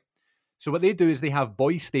whatever, right? So what they do is they have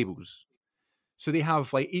boy stables. So they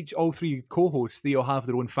have like all three co-hosts, they all have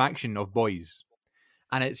their own faction of boys.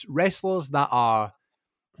 And it's wrestlers that are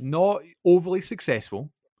not overly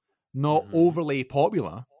successful, not Hmm. overly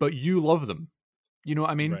popular, but you love them. You know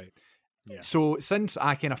what I mean? Right. Yeah. So since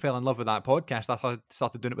I kind of fell in love with that podcast, I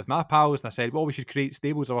started doing it with my pals, and I said, well, we should create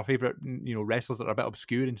stables of our favorite, wrestlers that are a bit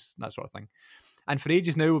obscure and that sort of thing. And for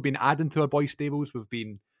ages now, we've been adding to our boy stables. We've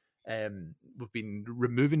been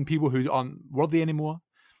removing people who aren't worthy anymore.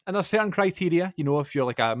 And there's certain criteria. You know, if you're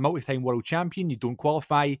like a multi-time world champion, you don't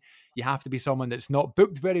qualify. You have to be someone that's not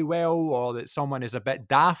booked very well, or that someone is a bit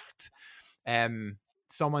daft. Um,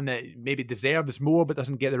 Someone that maybe deserves more but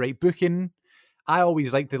doesn't get the right booking. I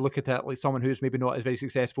always like to look at it like someone who's maybe not as very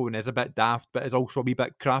successful and is a bit daft, but is also a wee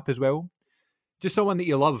bit crap as well. Just someone that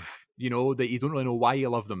you love, that you don't really know why you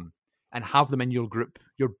love them, and have them in your group,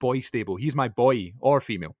 your boy stable. He's my boy or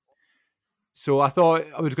female. So I thought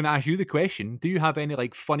I was going to ask you the question: do you have any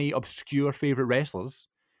like funny, obscure favorite wrestlers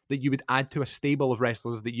that you would add to a stable of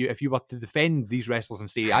wrestlers that if you were to defend these wrestlers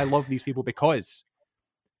and say, I love these people because,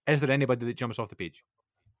 is there anybody that jumps off the page?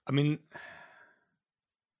 I mean,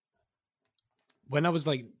 when I was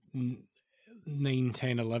like 9,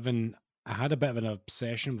 10, 11, I had a bit of an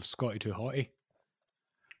obsession with Scotty Too Hotty.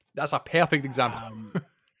 That's a perfect example.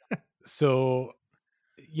 So,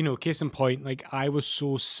 case in point, like I was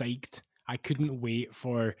so psyched. I couldn't wait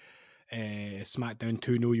for SmackDown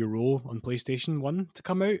 2 Know Your Role on PlayStation 1 to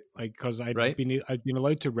come out, like because Right. I'd been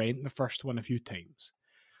allowed to rent the first one a few times.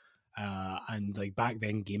 And like back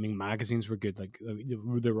then gaming magazines were good, like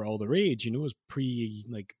they were all the rage, it was pre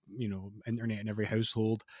like internet in every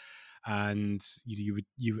household. And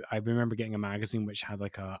I remember getting a magazine which had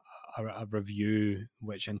like a review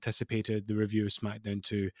which anticipated the review of SmackDown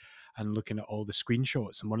 2, and looking at all the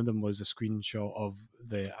screenshots, and one of them was a screenshot of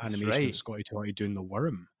the That's animation of right. Scotty Totty doing the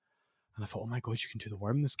worm. And I thought, oh my god, you can do the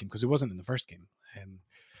worm in this game, because it wasn't in the first game.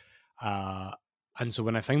 Uh, and so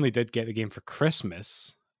when I finally did get the game for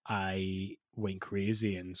Christmas, I went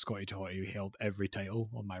crazy, and Scotty Totty held every title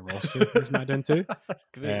on my roster in SmackDown 2. That's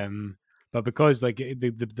great. But because like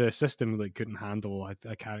the system like couldn't handle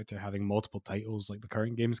a character having multiple titles like the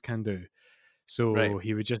current games can do, so Right.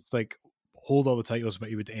 he would just like hold all the titles, but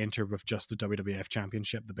he would enter with just the WWF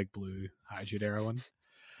Championship, the big blue Attitude Era one.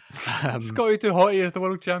 Scotty Too Hotty is the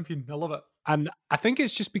world champion. I love it. And I think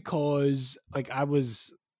it's just because like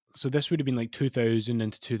so this would have been like 2000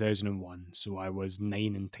 into 2001. So I was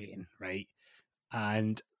 9 and 10, right?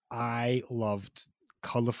 And I loved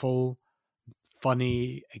colorful,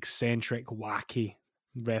 funny, eccentric, wacky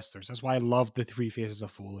wrestlers. That's why I loved the Three Faces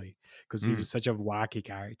of Foley, because he was such a wacky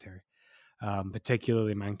character.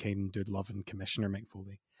 Particularly Mankind Dude Love and Commissioner Mick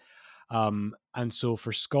Foley. And so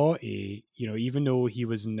for Scotty, even though he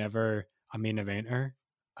was never a main eventer,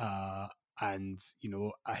 and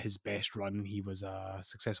at his best run, he was a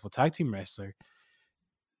successful tag team wrestler.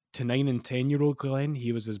 To 9 and 10-year-old Glenn,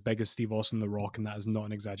 he was as big as Steve Austin The Rock, and that is not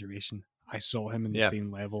an exaggeration. I saw him in the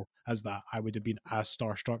same level as that. I would have been as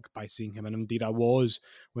starstruck by seeing him, and indeed I was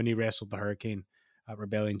when he wrestled the Hurricane at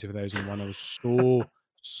Rebellion 2001. I was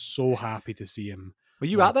so happy to see him. Were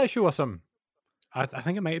you at that show or something? I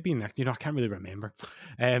think it might have been, I can't really remember.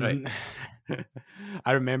 Right.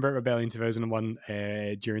 I remember at Rebellion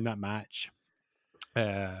 2001, during that match,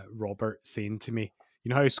 Robert saying to me, you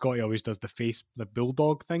know how Scotty always does the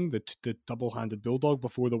bulldog thing, the double-handed bulldog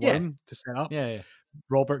before the worm to set up? Yeah.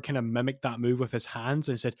 Robert kind of mimicked that move with his hands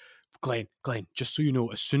and said, Glenn, just so you know,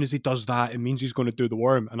 as soon as he does that, it means he's going to do the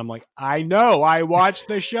worm. And I'm like, I know, I watched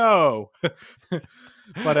the show.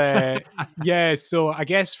 But yeah, so I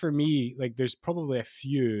guess for me, like there's probably a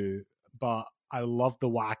few, but I love the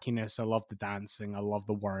wackiness, I love the dancing, I love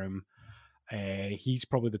the worm. He's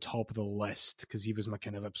probably the top of the list because he was my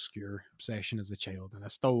kind of obscure obsession as a child, and I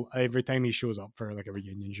still, every time he shows up for like a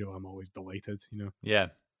reunion show, I'm always delighted. Yeah.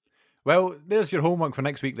 Well, there's your homework for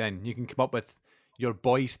next week. Then you can come up with your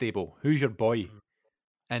boy stable. Who's your boy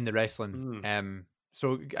in the wrestling?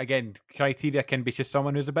 So again, criteria can be just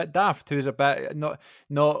someone who's a bit daft, who's a bit not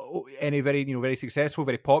any very very successful,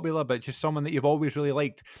 very popular, but just someone that you've always really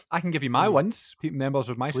liked. I can give you my ones, members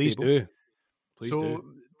of my Please stable. do. So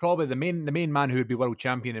probably the main man who would be world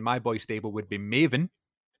champion in my boy stable would be Maven.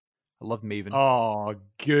 I loved Maven. Oh,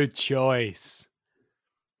 good choice.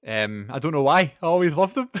 I don't know why. I always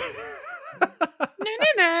loved him.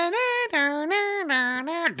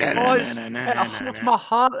 It hurts my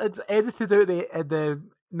heart. It's edited out the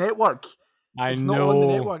network I It's not on the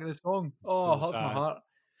know. network, the song. Oh, So hurts my sad.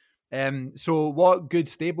 heart. So what good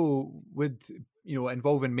stable would,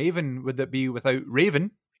 involving Maven, would it be without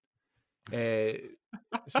Raven? So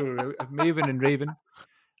Maven and Raven.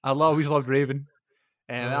 Always loved Raven.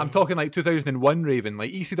 I'm talking like 2001 Raven.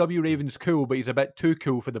 Like ECW Raven's cool, but he's a bit too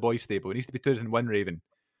cool for the boy stable. It needs to be 2001 Raven.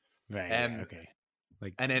 Right, yeah, okay.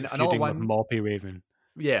 Like And then another feuding with one. Moppy Raven.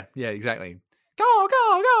 Yeah, exactly. Go,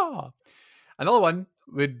 go, go. Another one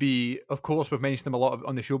would be, of course, we've mentioned him a lot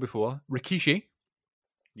on the show before, Rikishi.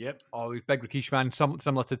 Yep. Oh, big Rikishi fan,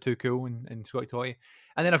 similar to Too Cool and Scotty Totty.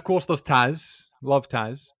 And then, of course, there's Taz. Love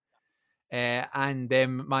Taz. And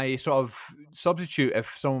my sort of substitute,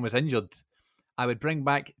 if someone was injured, I would bring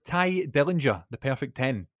back Ty Dillinger, the Perfect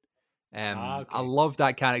 10. Okay. I love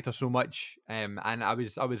that character so much, and I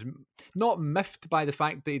was not miffed by the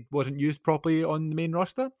fact that he wasn't used properly on the main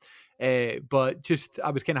roster, but just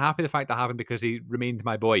I was kind of happy the fact that happened because he remained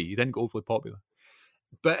my boy. He didn't go overly popular.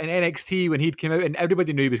 But in NXT, when he'd came out, and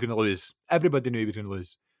everybody knew he was going to lose. Everybody knew he was going to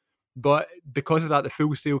lose. But because of that, the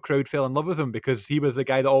Full Sail crowd fell in love with him because he was the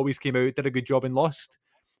guy that always came out, did a good job, and lost.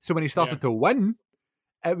 So when he started to win,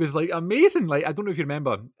 it was like amazing. Like, I don't know if you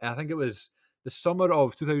remember. I think it was the summer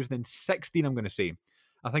of 2016. I'm going to say.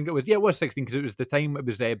 I think it was it was 16 because it was the time it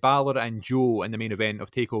was Balor and Joe in the main event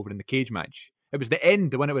of Takeover in the cage match. It was the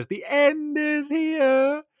end when it was the end is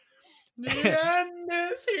here. The end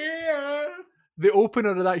is here. The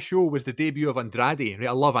opener of that show was the debut of Andrade. Right,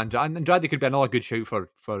 I love Andrade. Andrade could be another good shout for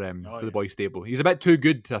the boy stable. He's a bit too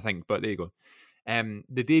good, I think, but there you go.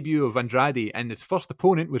 The debut of Andrade, and his first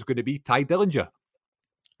opponent was going to be Ty Dillinger.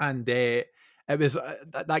 And it was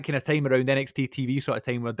that kind of time around NXT TV sort of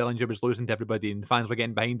time where Dillinger was losing to everybody and the fans were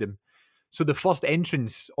getting behind him. So the first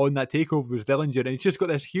entrance on that takeover was Dillinger, and he just got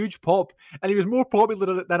this huge pop. And he was more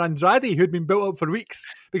popular than Andrade, who had been built up for weeks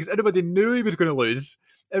because everybody knew he was going to lose.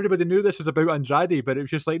 Everybody knew this was about Andrade, but it was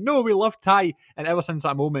just like, no, we love Ty. And ever since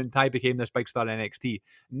that moment, Ty became this big star in NXT.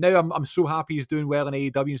 Now I'm so happy he's doing well in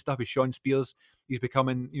AEW and stuff with Sean Spears. He's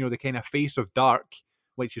becoming, the kind of face of Dark,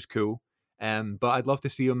 which is cool. But I'd love to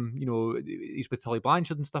see him, he's with Tully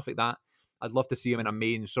Blanchard and stuff like that. I'd love to see him in a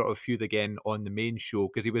main sort of feud again on the main show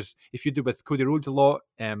because he feuded with Cody Rhodes a lot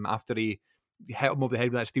after he hit him over the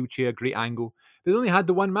head with that steel chair, great angle. They only had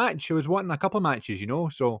the one match. I was wanting a couple of matches,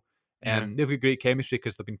 so they've got great chemistry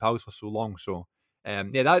because they've been pals for so long. So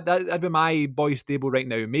that'd be my boy stable right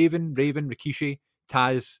now: Maven, Raven, Rikishi,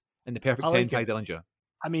 Taz, and the Perfect 10, Ty Dillinger.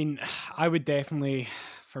 I mean, I would definitely,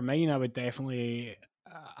 for mine, I would add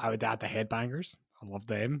the Headbangers. I love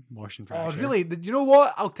them. Motion Fracture. Oh, really? You know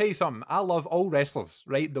what? I'll tell you something. I love all wrestlers,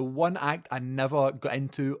 right? The one act I never got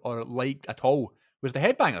into or liked at all was the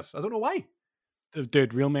Headbangers. I don't know why.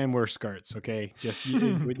 Dude, real men wear skirts, okay? Just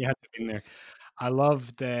when you had to be in there. I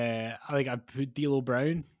loved, I put D'Lo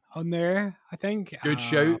Brown on there, I think. Good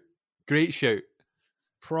shout. Great shout.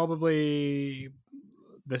 Probably,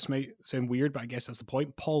 this might sound weird, but I guess that's the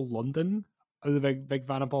point. Paul London. I was a big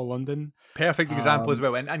fan of Paul London. Perfect example as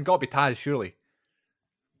well. And got to be Taz, surely.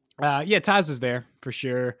 Taz is there for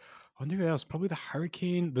sure. I wonder who else. Probably the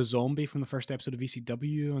Hurricane, the zombie from the first episode of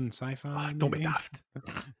ECW on Sci-Fi. Oh, don't be daft.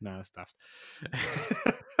 No, that's daft.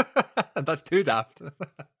 That's too daft.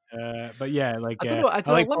 But yeah, I don't know. I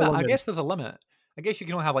limit. I guess there's a limit. I guess you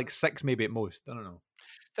can only have like 6 maybe at most. I don't know.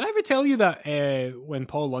 Did I ever tell you that when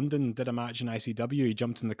Paul London did a match in ICW, he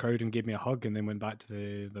jumped in the crowd and gave me a hug and then went back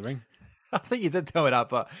to the ring? I think you did tell me that,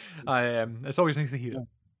 but it's always nice to hear.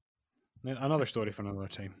 Yeah. Another story for another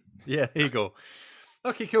time. Yeah, there you go.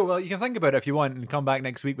 Okay, cool. Well, you can think about it if you want and come back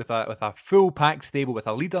next week with a full pack stable with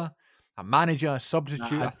a leader, a manager, a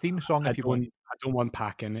substitute, a theme song if you want. I don't want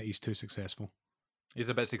Pac in it. He's too successful. He's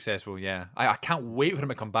a bit successful, yeah. I can't wait for him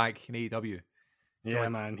to come back in AEW. Yeah,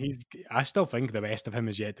 man. I still think the best of him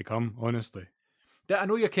is yet to come, honestly. I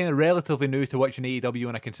know you're kind of relatively new to watching AEW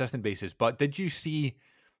on a consistent basis, but did you see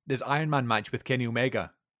this Iron Man match with Kenny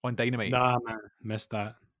Omega on Dynamite? Nah, man. Missed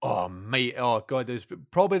that. Oh, mate. Oh, God. It was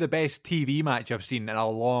probably the best TV match I've seen in a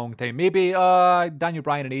long time. Maybe Daniel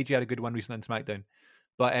Bryan and AJ had a good one recently on SmackDown.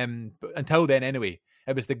 But until then, anyway,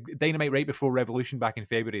 it was the Dynamite right before Revolution back in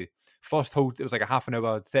February. First hold, it was like a half an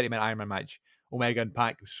hour, 30-minute Iron Man match. Omega and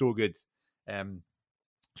Pac was so good.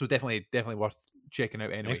 So definitely worth checking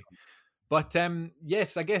out anyway. But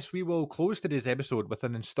yes, I guess we will close today's episode with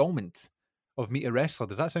an installment of Meet a Wrestler.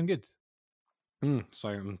 Does that sound good?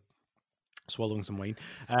 Sorry, I'm swallowing some wine.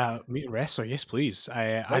 Meet a Wrestler, yes, please.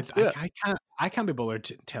 I can't be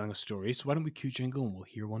bothered telling a story, so why don't we cue jingle and we'll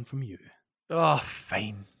hear one from you. Oh,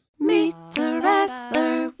 fine. Meet a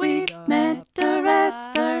wrestler, we met a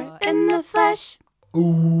wrestler in the flesh.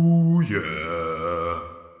 Oh, yeah.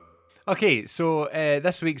 Okay, so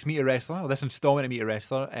this week's Meet a Wrestler, or this installment of Meet a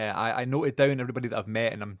Wrestler, I noted down everybody that I've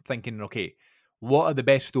met, and I'm thinking, okay, what are the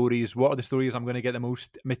best stories? What are the stories I'm going to get the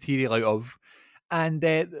most material out of? And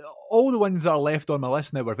all the ones that are left on my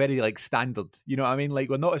list now were very like standard. You know what I mean? Like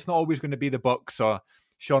it's not always going to be the Bucks or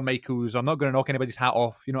Shawn Michaels. I'm not going to knock anybody's hat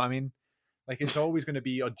off. You know what I mean? Like it's always going to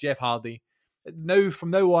be or Jeff Hardy. Now, from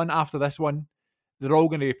now on, after this one, they're all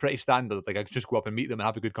going to be pretty standard. Like I could just go up and meet them and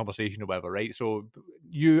have a good conversation or whatever, right? So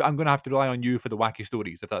I'm going to have to rely on you for the wacky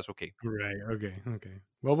stories, if that's okay. Right. Okay.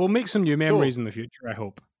 Well, we'll make some new memories in the future, I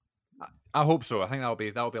hope. I hope so. I think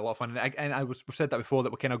that'll be a lot of fun. And we've said that before,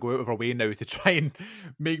 that we kind of go out of our way now to try and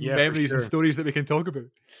make memories and stories that we can talk about.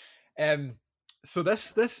 So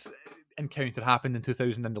this encounter happened in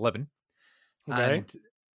 2011. Okay. And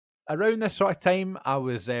around this sort of time, I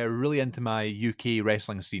was really into my UK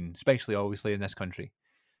wrestling scene, especially obviously in this country.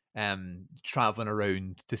 Traveling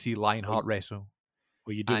around to see Lionheart wrestle.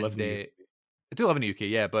 Well, you do live in the UK. I do live in the UK,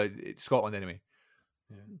 yeah, but it's Scotland anyway.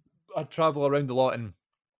 Yeah. I'd travel around a lot, and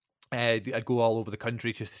I'd go all over the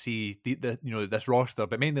country just to see the this roster,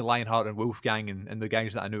 but mainly Lionheart and Wolfgang and the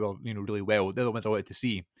guys that I knew really well. They're the ones I wanted to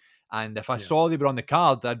see. And if I saw they were on the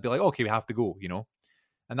card, I'd be like, okay, we have to go,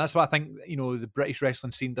 And that's why I think, the British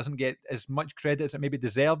wrestling scene doesn't get as much credit as it maybe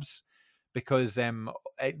deserves, because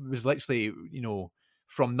it was literally,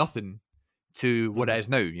 from nothing to what it is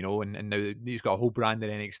now, and now he's got a whole brand in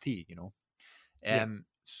NXT,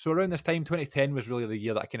 So around this time, 2010 was really the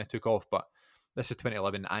year that I kind of took off, but this is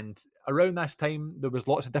 2011, and around this time there was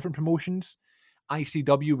lots of different promotions.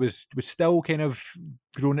 ICW was still kind of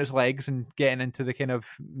growing its legs and getting into the kind of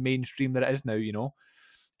mainstream that it is now,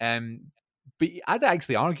 But I'd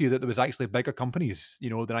actually argue that there was actually bigger companies,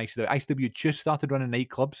 than ICW. ICW just started running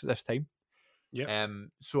nightclubs at this time. Yeah.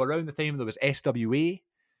 So around the time there was SWA,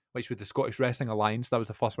 which was the Scottish Wrestling Alliance. That was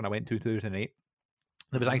the first one I went to in 2008.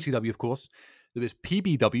 There was ICW, of course. There was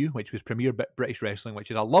PBW, which was Premier British Wrestling,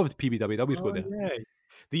 which is, I loved PBW. That was good. Yeah.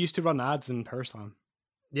 They used to run ads in Perslan.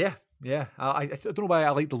 Yeah. I don't know why I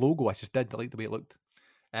liked the logo. I just did. I liked the way it looked.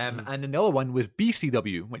 And then the other one was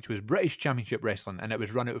BCW, which was British Championship Wrestling, and it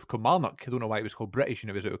was run out of Kilmarnock. I don't know why it was called British and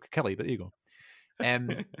it was out of Killie, but there you go.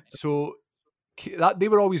 So that they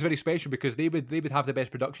were always very special because they would have the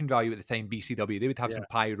best production value at the time. BCW, they would have some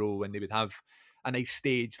pyro, and they would have a nice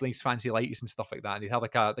stage, nice fancy lights and stuff like that. And they'd have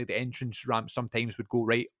like the entrance ramp sometimes would go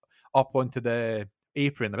right up onto the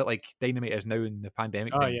apron, a bit like Dynamite is now in the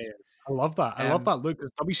pandemic times. Yeah. I love that. I love that look.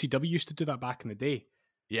 WCW used to do that back in the day.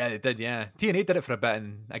 Yeah, they did, yeah. TNA did it for a bit,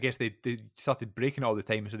 and I guess they started breaking it all the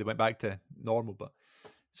time, so they went back to normal. But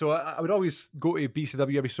so I would always go to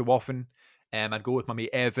BCW every so often. I'd go with my mate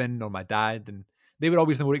Evan or my dad, and they were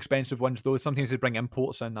always the more expensive ones, though. Sometimes they'd bring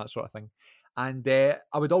imports in, that sort of thing. And I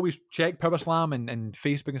would always check Power Slam and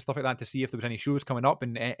Facebook and stuff like that to see if there was any shows coming up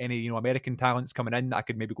and any American talents coming in that I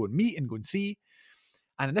could maybe go and meet and go and see.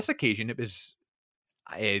 And on this occasion, it was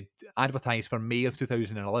advertised for May of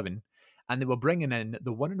 2011. And they were bringing in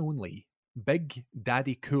the one and only Big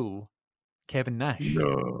Daddy Cool Kevin Nash.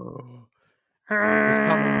 No.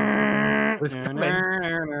 Was coming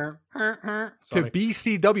to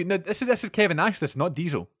BCW. Now, this is Kevin Nash. This is not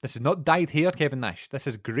Diesel. This is not dyed hair Kevin Nash. This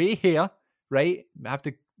is grey hair, right? I have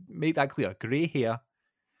to make that clear. Grey hair,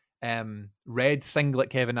 red singlet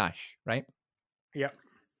Kevin Nash, right? Yep.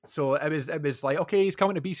 So it was like, okay, he's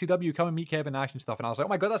coming to BCW, come and meet Kevin Nash and stuff. And I was like, oh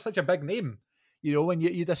my God, that's such a big name. And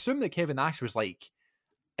you'd assume that Kevin Nash was like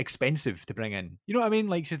expensive to bring in. You know what I mean?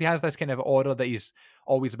 Like, he has this kind of aura that he's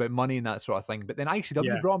always about money and that sort of thing. But then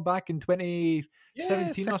ICW brought him back in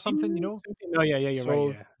 2017 or something, 17, Oh, yeah, you're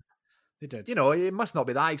right. Yeah. They did. It must not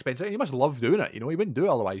be that expensive. He must love doing it. He wouldn't do it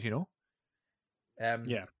otherwise, Yeah.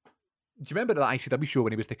 Do you remember that ICW show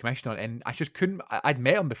when he was the commissioner? And I just couldn't. I'd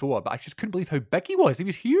met him before, but I just couldn't believe how big he was. He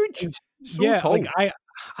was huge. So tall. Like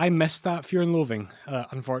I missed that Fear and Loathing,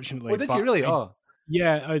 unfortunately. Oh, did you really?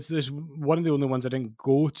 Yeah, it's one of the only ones I didn't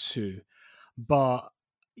go to. But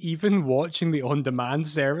even watching the on-demand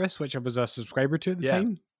service, which I was a subscriber to at the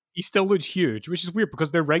time, he still looked huge, which is weird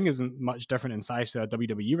because their ring isn't much different in size to a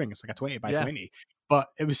WWE ring. It's like a 20 by 20. But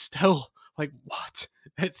it was still like, what?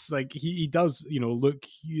 It's like he does, look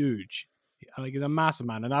huge. Like, he's a massive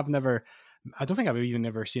man. And I don't think I've even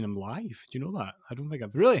ever seen him live. Do you know that? I don't think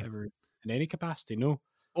I've ever in any capacity, no.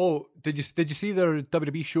 Oh, did you see their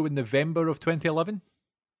WWE show in November of 2011?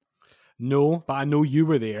 No, but I know you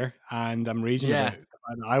were there, and I'm raging about it.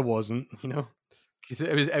 I wasn't,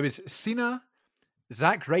 It was Cena,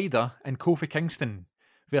 Zack Ryder, and Kofi Kingston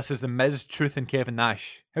versus The Miz, Truth, and Kevin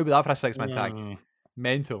Nash. How about that for a 6-man tag?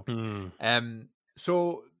 Mental.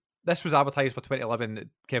 So this was advertised for 2011 that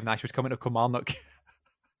Kevin Nash was coming to Kilmarnock.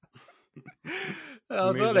 I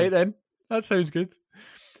was all right then. That sounds good.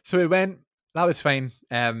 So we went. That was fine.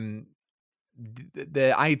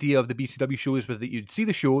 The idea of the BCW shows was that you'd see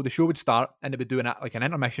the show would start, and it would do an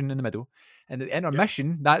intermission in the middle. And at the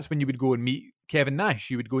intermission, that's when you would go and meet Kevin Nash.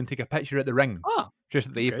 You would go and take a picture at the ring, just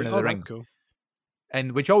at the apron of the ring. Cool.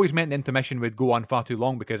 And which always meant the intermission would go on far too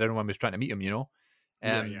long because everyone was trying to meet him,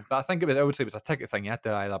 But I think I would say it was a ticket thing. You had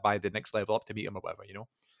to either buy the next level up to meet him or whatever,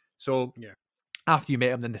 So after you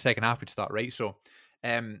met him, then the second half would start, right? So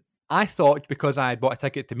I thought because I had bought a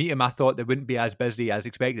ticket to meet him, I thought they wouldn't be as busy as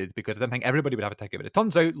expected because I didn't think everybody would have a ticket. But it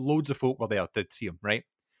turns out loads of folk were there to see him, right?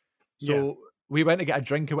 So we went to get a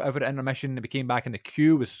drink or whatever at intermission, and we came back and the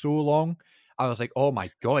queue was so long. I was like, oh my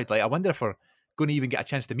God, I wonder if we're going to even get a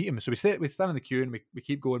chance to meet him. So we stand in the queue and we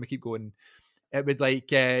keep going. It would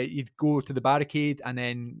you'd go to the barricade and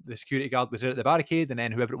then the security guard was there at the barricade and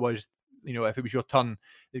then whoever it was, if it was your turn,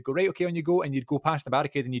 they'd go, right, okay, on you go, and you'd go past the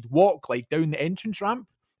barricade and you'd walk down the entrance ramp.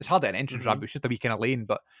 It's hardly an entrance ramp, it was just a wee kind of lane,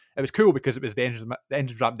 but it was cool because it was the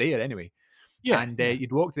entrance ramp there anyway. Yeah. And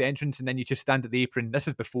you'd walk to the entrance and then you just stand at the apron. This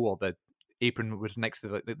is before the apron was next to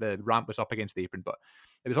the ramp was up against the apron, but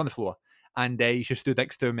it was on the floor. And you just stood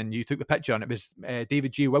next to him and you took the picture, and it was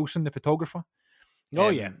David J. Wilson, the photographer. So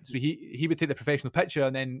he would take the professional picture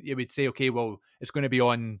and then he would say, okay, well, it's going to be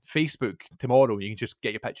on Facebook tomorrow. You can just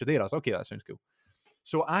get your picture there. I was okay, that sounds cool.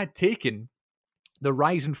 So I had taken the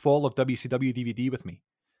Rise and Fall of WCW DVD with me.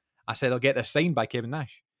 I said, I'll get this signed by Kevin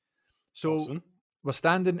Nash. So we're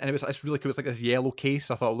standing, and it's really cool. It's like this yellow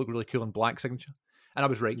case. I thought it looked really cool in black signature. And I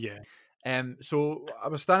was right. Yeah. So I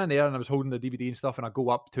was standing there and I was holding the DVD and stuff, and I go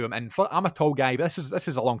up to him, and I'm a tall guy, but this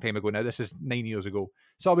is a long time ago now. This is 9 years ago.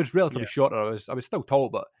 So I was relatively shorter. I was still tall,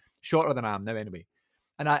 but shorter than I am now anyway.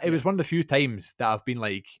 And it was one of the few times that I've been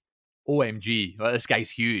like, OMG, this guy's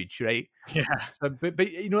huge, right? Yeah. So, but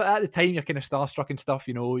at the time you're kind of starstruck and stuff,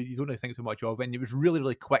 you don't really think too much of it. And it was really,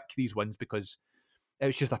 really quick, these ones, because it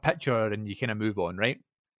was just a picture and you kind of move on, right?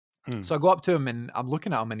 So I go up to him and I'm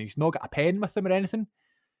looking at him and he's not got a pen with him or anything.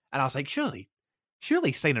 And I was like, surely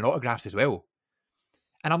he's signing autographs as well.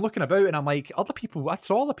 And I'm looking about and I'm like, I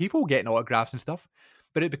saw other people getting autographs and stuff.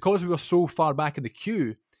 But because we were so far back in the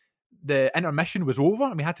queue, the intermission was over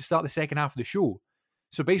and we had to start the second half of the show.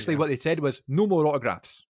 So basically what they said was, no more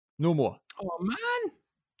autographs. No more. Oh, man.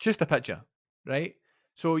 Just a picture, right?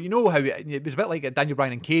 So you know how it was a bit like Daniel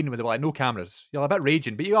Bryan and Kane when they were like, no cameras. You're a bit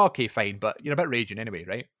raging, but you're okay, fine. But you're a bit raging anyway,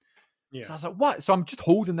 right? Yeah. So I was like, what? So I'm just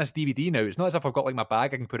holding this DVD now. It's not as if I've got my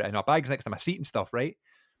bag, I can put it in. My bag's next to my seat and stuff, right?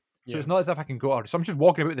 So it's not as if I can go. So I'm just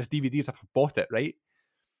walking about with this DVD as if I've bought it, right?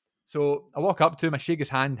 So I walk up to him, I shake his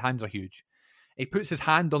hand. Hands are huge. He puts his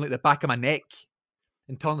hand on the back of my neck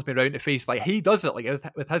and turns me around to face, he does it,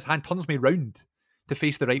 with his hand, turns me round to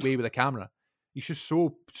face the right way with the camera. He's just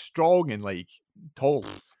so strong and, tall.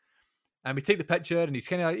 And we take the picture, and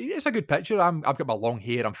it's a good picture. I've got my long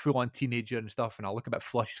hair, I'm full on teenager and stuff, and I look a bit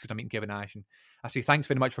flushed because I'm meeting Kevin Nash, and I say, thanks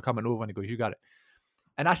very much for coming over, and he goes, you got it.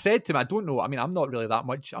 And I said to him, I don't know, I'm not really that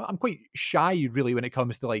much, I'm quite shy, really, when it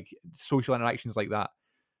comes to, social interactions like that.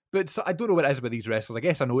 But so, I don't know what it is with these wrestlers. I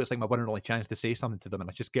guess I know it's my one and only chance to say something to them, and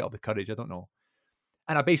I just get up the courage, I don't know.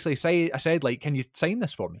 And I basically said, can you sign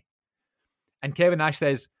this for me? And Kevin Nash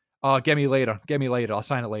says, oh, give me later, I'll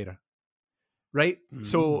sign it later. Right?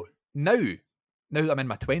 So now that I'm in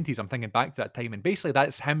my 20s, I'm thinking back to that time, and basically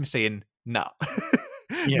that's him saying, nah.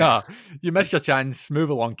 Nah, you missed your chance, move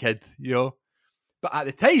along, kid, But at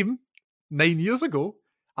the time, 9 years ago,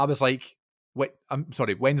 I was like, wait, I'm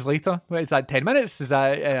sorry, when's later? Wait, is that 10 minutes? Is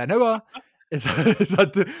that an hour? Is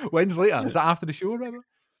that when's later? Is that after the show or whatever?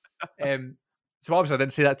 So obviously I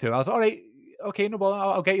didn't say that to him. I was like, all right, okay, no bother,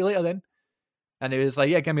 I'll get you later then. And he was like,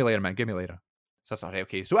 yeah, give me later, man, give me later. So I was like, all right,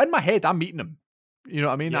 okay. So in my head, I'm meeting him. You know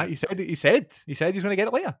what I mean? Yeah. He said he's going to get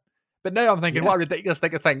it later. But now I'm thinking, what a ridiculous thing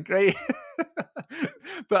to think, right?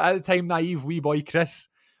 But at the time, naive wee boy Chris,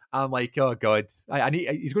 I'm like, oh God,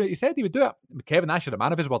 he said he would do it. Kevin Nash is a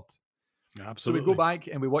man of his word. Absolutely. So we go back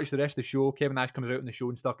and we watch the rest of the show. Kevin Nash comes out in the show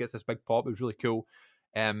and stuff, gets this big pop. It was really cool.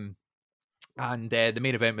 And the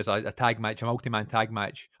main event was a tag match, a multi-man tag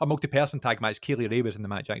match, a multi-person tag match. Kaylee Ray was in the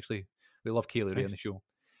match, actually. We love Kaylee Ray on the show.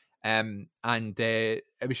 And it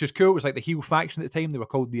was just cool. It was like the heel faction at the time. They were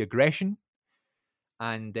called The Aggression.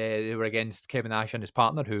 And they were against Kevin Nash and his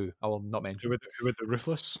partner, who I will not mention. Who were the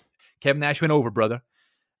Ruthless? Kevin Nash went over, brother.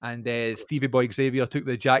 And Stevie Boy Xavier took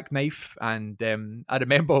the jackknife. And I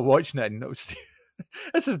remember watching it, and it was...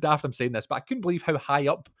 this is daft I'm saying this, but I couldn't believe how high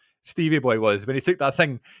up Stevie Boy was when he took that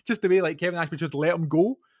thing. Just the way Kevin Nash would just let him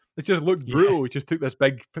go. It just looked brutal. He just took this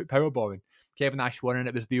big powerbomb. Kevin Nash won, and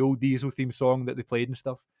it was the old Diesel theme song that they played and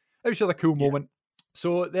stuff. It was just a cool moment.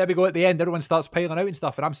 So there we go. At the end, everyone starts piling out and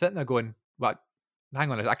stuff, and I'm sitting there going, "What?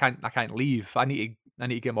 hang on, I can't leave. I need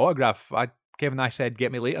to get my autograph. Kevin Nash said,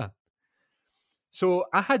 get me later. So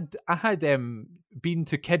I had been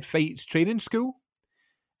to Kid Fight's training school,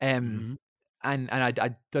 Mhm. and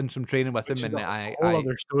I'd done some training with Which him, is and a whole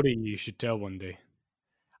other story you should tell one day.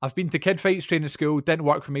 I've been to Kid Fight's training school. Didn't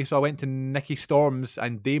work for me, so I went to Nicky Storms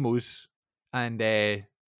and Demos, and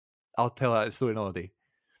I'll tell that story another day.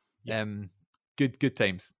 Yeah. Good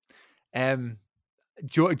times.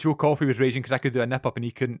 Joe Coffey was raging because I could do a nip up and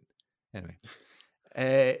he couldn't. Anyway,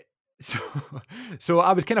 so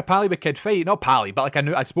I was kind of pally with Kid Fight, not pally, but like I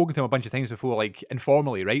knew I'd spoken to him a bunch of times before, like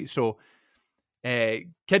informally, right? So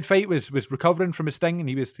Kid Fight was recovering from his thing, and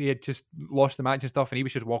he had just lost the match and stuff, and he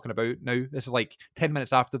was just walking about. Now this is like 10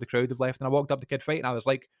 minutes after the crowd have left, and I walked up to Kid Fight and I was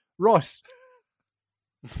like, Ross,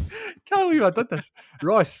 can't believe I did this,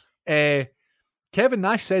 Ross. Kevin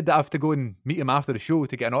Nash said that I have to go and meet him after the show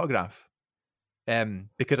to get an autograph.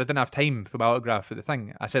 Because I didn't have time for my autograph at the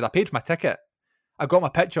thing. I said I paid for my ticket. I got my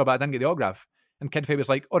picture, but I didn't get the autograph. And Kid Fight was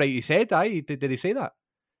like, "All right, he said, did he say that?"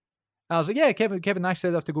 And I was like, "Yeah, Kevin Nash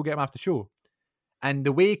said I have to go get him after the show." And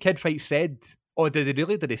the way Kid Fight said, "Oh, did he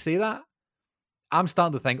really? Did he say that?" I'm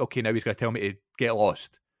starting to think, okay, now he's going to tell me to get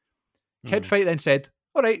lost. Kid Fight then said,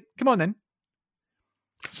 "All right, come on then."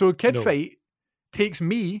 So Kid Fight takes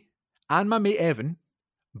me and my mate Evan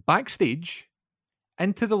backstage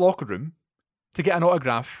into the locker room to get an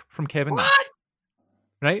autograph from Kevin Nash.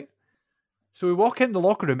 Right? So we walk into the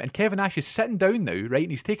locker room and Kevin Nash is sitting down now, right?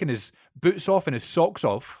 And he's taking his boots off and his socks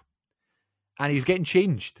off. And he's getting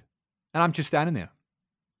changed. And I'm just standing there.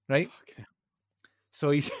 Right? Okay.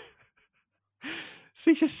 So he's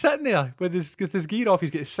just sitting there with his gear off.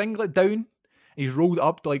 He's got his singlet down. He's rolled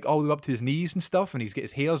up to like all the way up to his knees and stuff. And he's got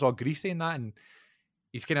his hair's all greasy and that. And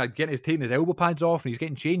he's kind of taking his elbow pads off and he's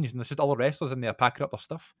getting changed. And there's just other wrestlers in there packing up their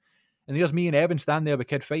stuff. And there's me and Evan standing there with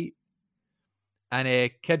Kid Fight.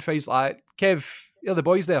 And Kid Fight's like, "Kev, are the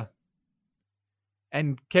boys there?"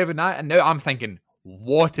 And Kevin, and now I'm thinking,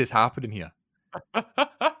 what is happening here?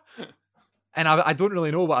 And I don't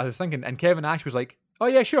really know what I was thinking. And Kevin Nash was like, "Oh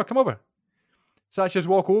yeah, sure, come over." So I just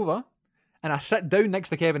walk over and I sit down next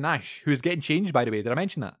to Kevin Nash, who's getting changed, by the way. Did I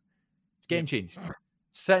mention that? He's getting changed.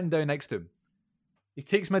 Sitting down next to him. He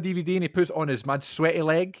takes my DVD and he puts it on his mad sweaty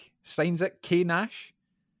leg, signs it, K Nash,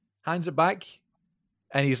 hands it back,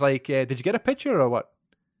 and he's like, "Did you get a picture or what?"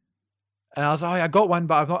 And I was like, "Oh, I got one,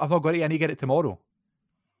 but I've not got it. I need to get it tomorrow."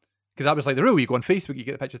 Because that was like the rule. You go on Facebook, you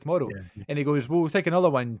get the picture tomorrow. Yeah. And he goes, "Well, we'll take another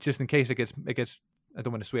one just in case it gets. I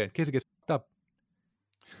don't want to swear. In case it gets fucked up."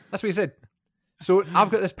 That's what he said. So I've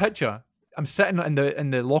got this picture. I'm sitting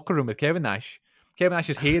in the locker room with Kevin Nash. Kevin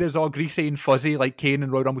Nash's hair is all greasy and fuzzy like Kane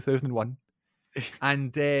in Royal Rumble 2001.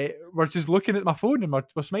 And we're just looking at my phone and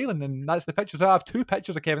we're smiling, and that's the picture. So I have two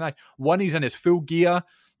pictures of Kevin Nash. One, he's in his full gear,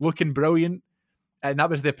 looking brilliant, and that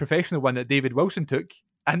was the professional one that David Wilson took.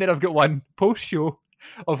 And then I've got one post-show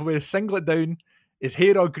of with his singlet down, his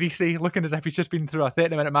hair all greasy, looking as if he's just been through a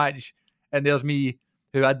 30-minute match. And there's me,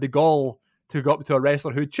 who had the gall to go up to a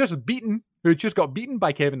wrestler who just got beaten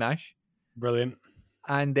by Kevin Nash. Brilliant.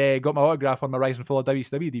 And got my autograph on my Rise and Fall of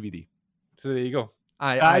WCW DVD. So there you go.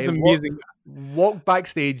 That's amazing. Walked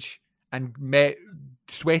backstage and met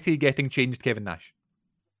sweaty, getting changed Kevin Nash.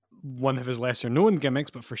 One of his lesser known gimmicks,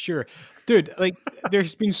 but for sure. Dude, like,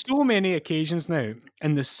 there's been so many occasions now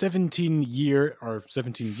in the 17-year or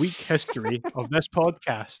 17-week history of this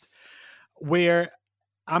podcast where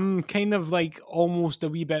I'm kind of like almost a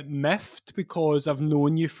wee bit miffed because I've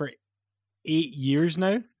known you for 8 years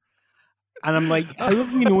now. And I'm like, how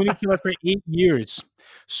have we known each other for 8 years?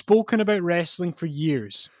 Spoken about wrestling for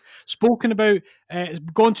years. Spoken about,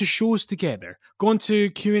 gone to shows together. Gone to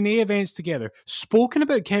Q&A events together. Spoken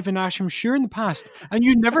about Kevin Nash, I'm sure, in the past. And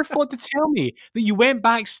you never thought to tell me that you went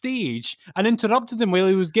backstage and interrupted him while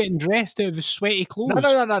he was getting dressed out of his sweaty clothes. No.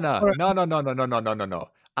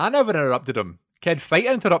 I never interrupted him. Kid Fight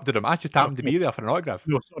interrupted him. I just happened to be there for an autograph.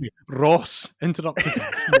 No, sorry. Ross interrupted him.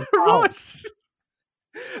 Ross!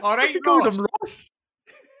 All right, called him Ross.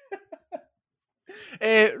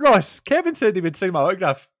 Ross, Kevin said he would sign my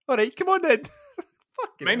autograph. All right, come on then.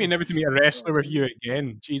 Remind me never to meet a wrestler with you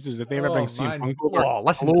again. Jesus, if they ever bring CM Punk over. Oh,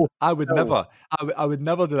 listen, I would never. I would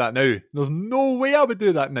never do that now. There's no way I would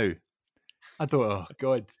do that now. I don't. Oh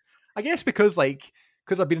God. I guess because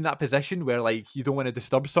I've been in that position where like you don't want to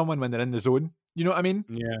disturb someone when they're in the zone. You know what I mean?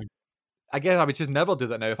 Yeah. I guess I would just never do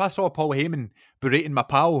that now. If I saw Paul Heyman berating my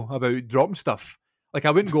pal about dropping stuff, like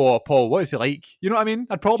I wouldn't go, "Oh, Paul, what is he like?" You know what I mean?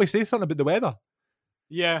 I'd probably say something about the weather.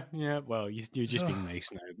 Yeah. Well, you're just being nice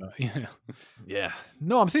now, but yeah. Yeah.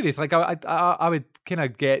 No, I'm serious. Like I would kind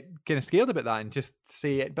of get kind of scared about that and just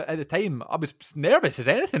say it. But at the time, I was nervous as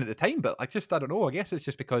anything at the time. But I don't know. I guess it's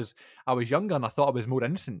just because I was younger and I thought I was more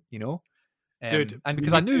innocent, Dude, and you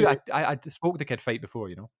because I need knew to- I spoke the kid fight before,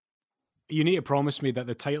 You need to promise me that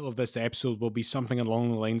the title of this episode will be something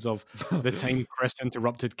along the lines of "The time Chris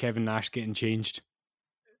interrupted Kevin Nash getting changed."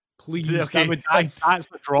 Please, Okay, that's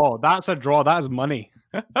the draw. That's a draw. That is money.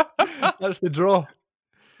 That's the draw.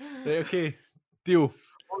 Right, okay, deal.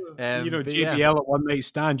 But JBL yeah. at One Night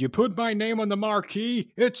Stand. You put my name on the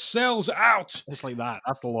marquee, it sells out. It's like that.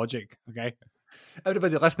 That's the logic. Okay.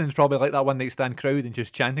 Everybody listening is probably like that One Night Stand crowd and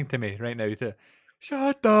just chanting to me right now to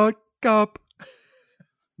shut the up.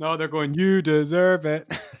 No, they're going, you deserve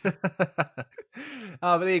it.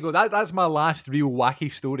 But there you go. That's my last real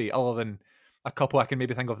wacky story, other than a couple I can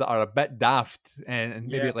maybe think of that are a bit daft and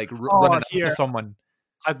maybe Yeah. like Oh, running here. after someone.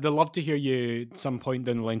 I'd love to hear you at some point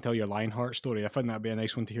down the line tell your Lionheart story. I think that'd be a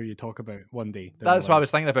nice one to hear you talk about one day. That's what I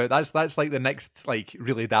was thinking about. That's like the next like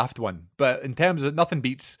really daft one. But in terms of nothing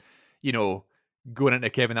beats, going into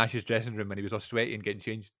Kevin Nash's dressing room when he was all sweaty and getting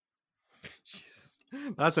changed. Jesus.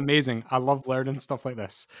 That's amazing. I love learning stuff like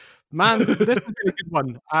this. Man, this has been a good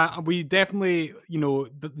one. We definitely,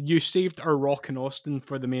 you saved our Rock in Austin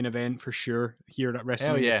for the main event for sure here at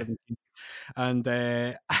WrestleMania yeah.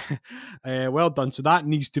 17. And well done. So that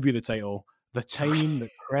needs to be the title. The time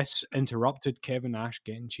that Chris interrupted Kevin Nash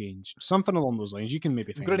getting changed. Something along those lines. You can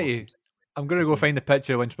maybe think I'm going to go find the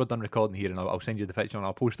picture once we're done recording here, and I'll send you the picture and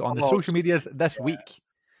I'll post it on the social medias this week.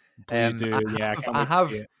 Please do. I can't wait to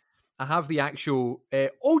see it. I have the actual. Do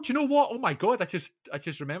you know what? Oh my god! I just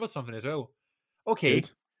remembered something as well. Okay, Good.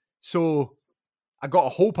 so I got a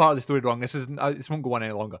whole part of the story wrong. This won't go on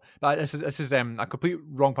any longer. But this is a complete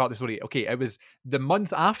wrong part of the story. Okay, it was the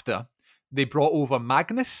month after they brought over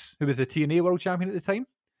Magnus, who was the TNA World Champion at the time.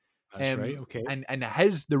 That's right. Okay. And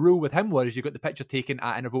the rule with him was you got the picture taken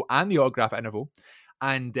at interval and the autograph at interval,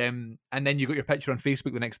 and then you got your picture on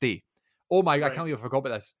Facebook the next day. Oh my god! Right. I can't believe I forgot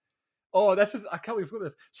about this. Oh, I can't believe I forgot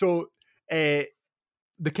this. So, the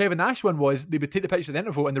Kevin Nash one was they would take the picture at the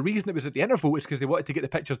interval, and the reason it was at the interval is because they wanted to get the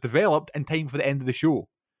pictures developed in time for the end of the show,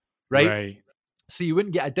 right? So you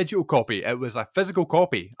wouldn't get a digital copy; it was a physical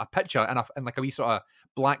copy, a picture, and like a wee sort of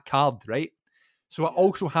black card, right? So I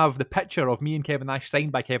also have the picture of me and Kevin Nash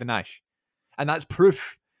signed by Kevin Nash, and that's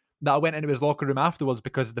proof that I went into his locker room afterwards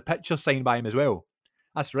because the picture's signed by him as well.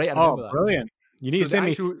 That's right. I remember that. Brilliant! You need to send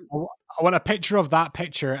me. I want a picture of that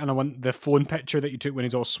picture, and I want the phone picture that you took when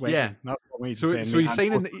he's all sweaty. Yeah. That's what we need to send so me. He's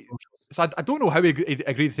signing. So I don't know how he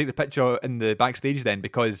agreed to take the picture in the backstage then,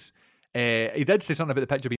 because he did say something about the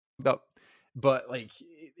picture being up, but like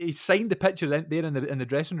he signed the picture there in the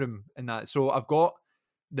dressing room and that. So I've got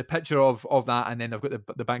the picture of that, and then I've got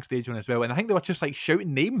the backstage one as well. And I think they were just like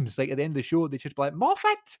shouting names like at the end of the show. They just be like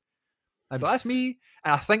Moffat. But that's me,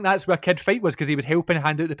 and I think that's where Kid Fight was because he was helping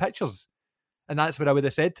hand out the pictures. And that's what I would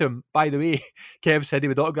have said to him. By the way, Kev said he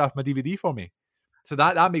would autograph my DVD for me. So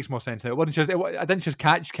that makes more sense. I didn't just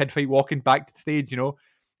catch Kid Fight walking back to the stage,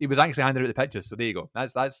 He was actually handing out the pictures. So there you go.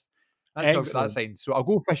 That's how I got that signed. So I'll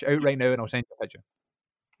go fish it out right now and I'll send you a picture.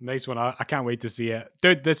 Nice one. I can't wait to see it.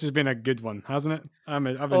 Dude, this has been a good one, hasn't it? I've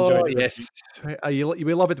enjoyed it. Yes.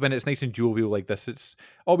 We love it when it's nice and jovial like this. It's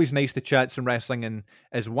always nice to chat some wrestling in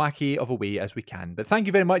as wacky of a way as we can. But thank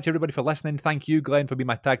you very much, everybody, for listening. Thank you, Glenn, for being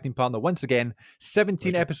my tag team partner once again.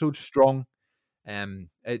 17 episodes strong.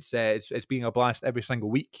 It's being a blast every single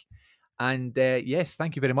week. And yes,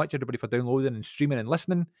 thank you very much, everybody, for downloading and streaming and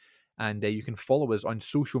listening. And you can follow us on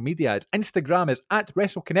social media. Instagram is at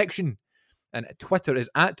WrestleConnection. And Twitter is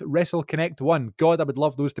at WrestleConnect1. God, I would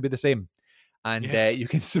love those to be the same. And you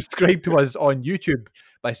can subscribe to us on YouTube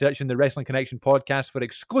by searching the Wrestling Connection podcast for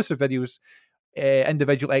exclusive videos,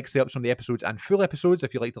 individual excerpts from the episodes and full episodes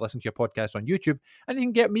if you like to listen to your podcast on YouTube. And you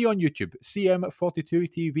can get me on YouTube,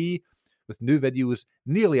 CM42TV, with new videos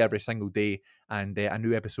nearly every single day and a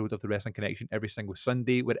new episode of the Wrestling Connection every single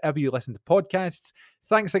Sunday, wherever you listen to podcasts.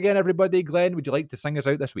 Thanks again, everybody. Glenn, would you like to sing us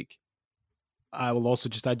out this week? I will also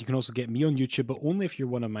just add, you can also get me on YouTube, but only if you're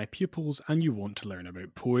one of my pupils and you want to learn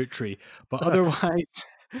about poetry. But otherwise,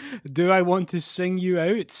 do I want to sing you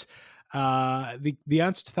out? The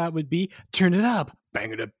answer to that would be, turn it up.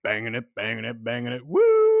 Banging it, banging it, banging it, banging it.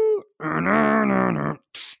 Woo! That's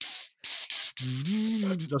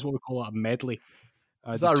what we call a medley.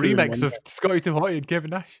 Is that a remix of Scotty Tim Hottie and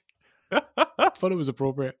Kevin Nash? I thought it was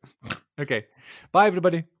appropriate. Okay. Bye,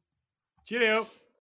 everybody. Cheerio.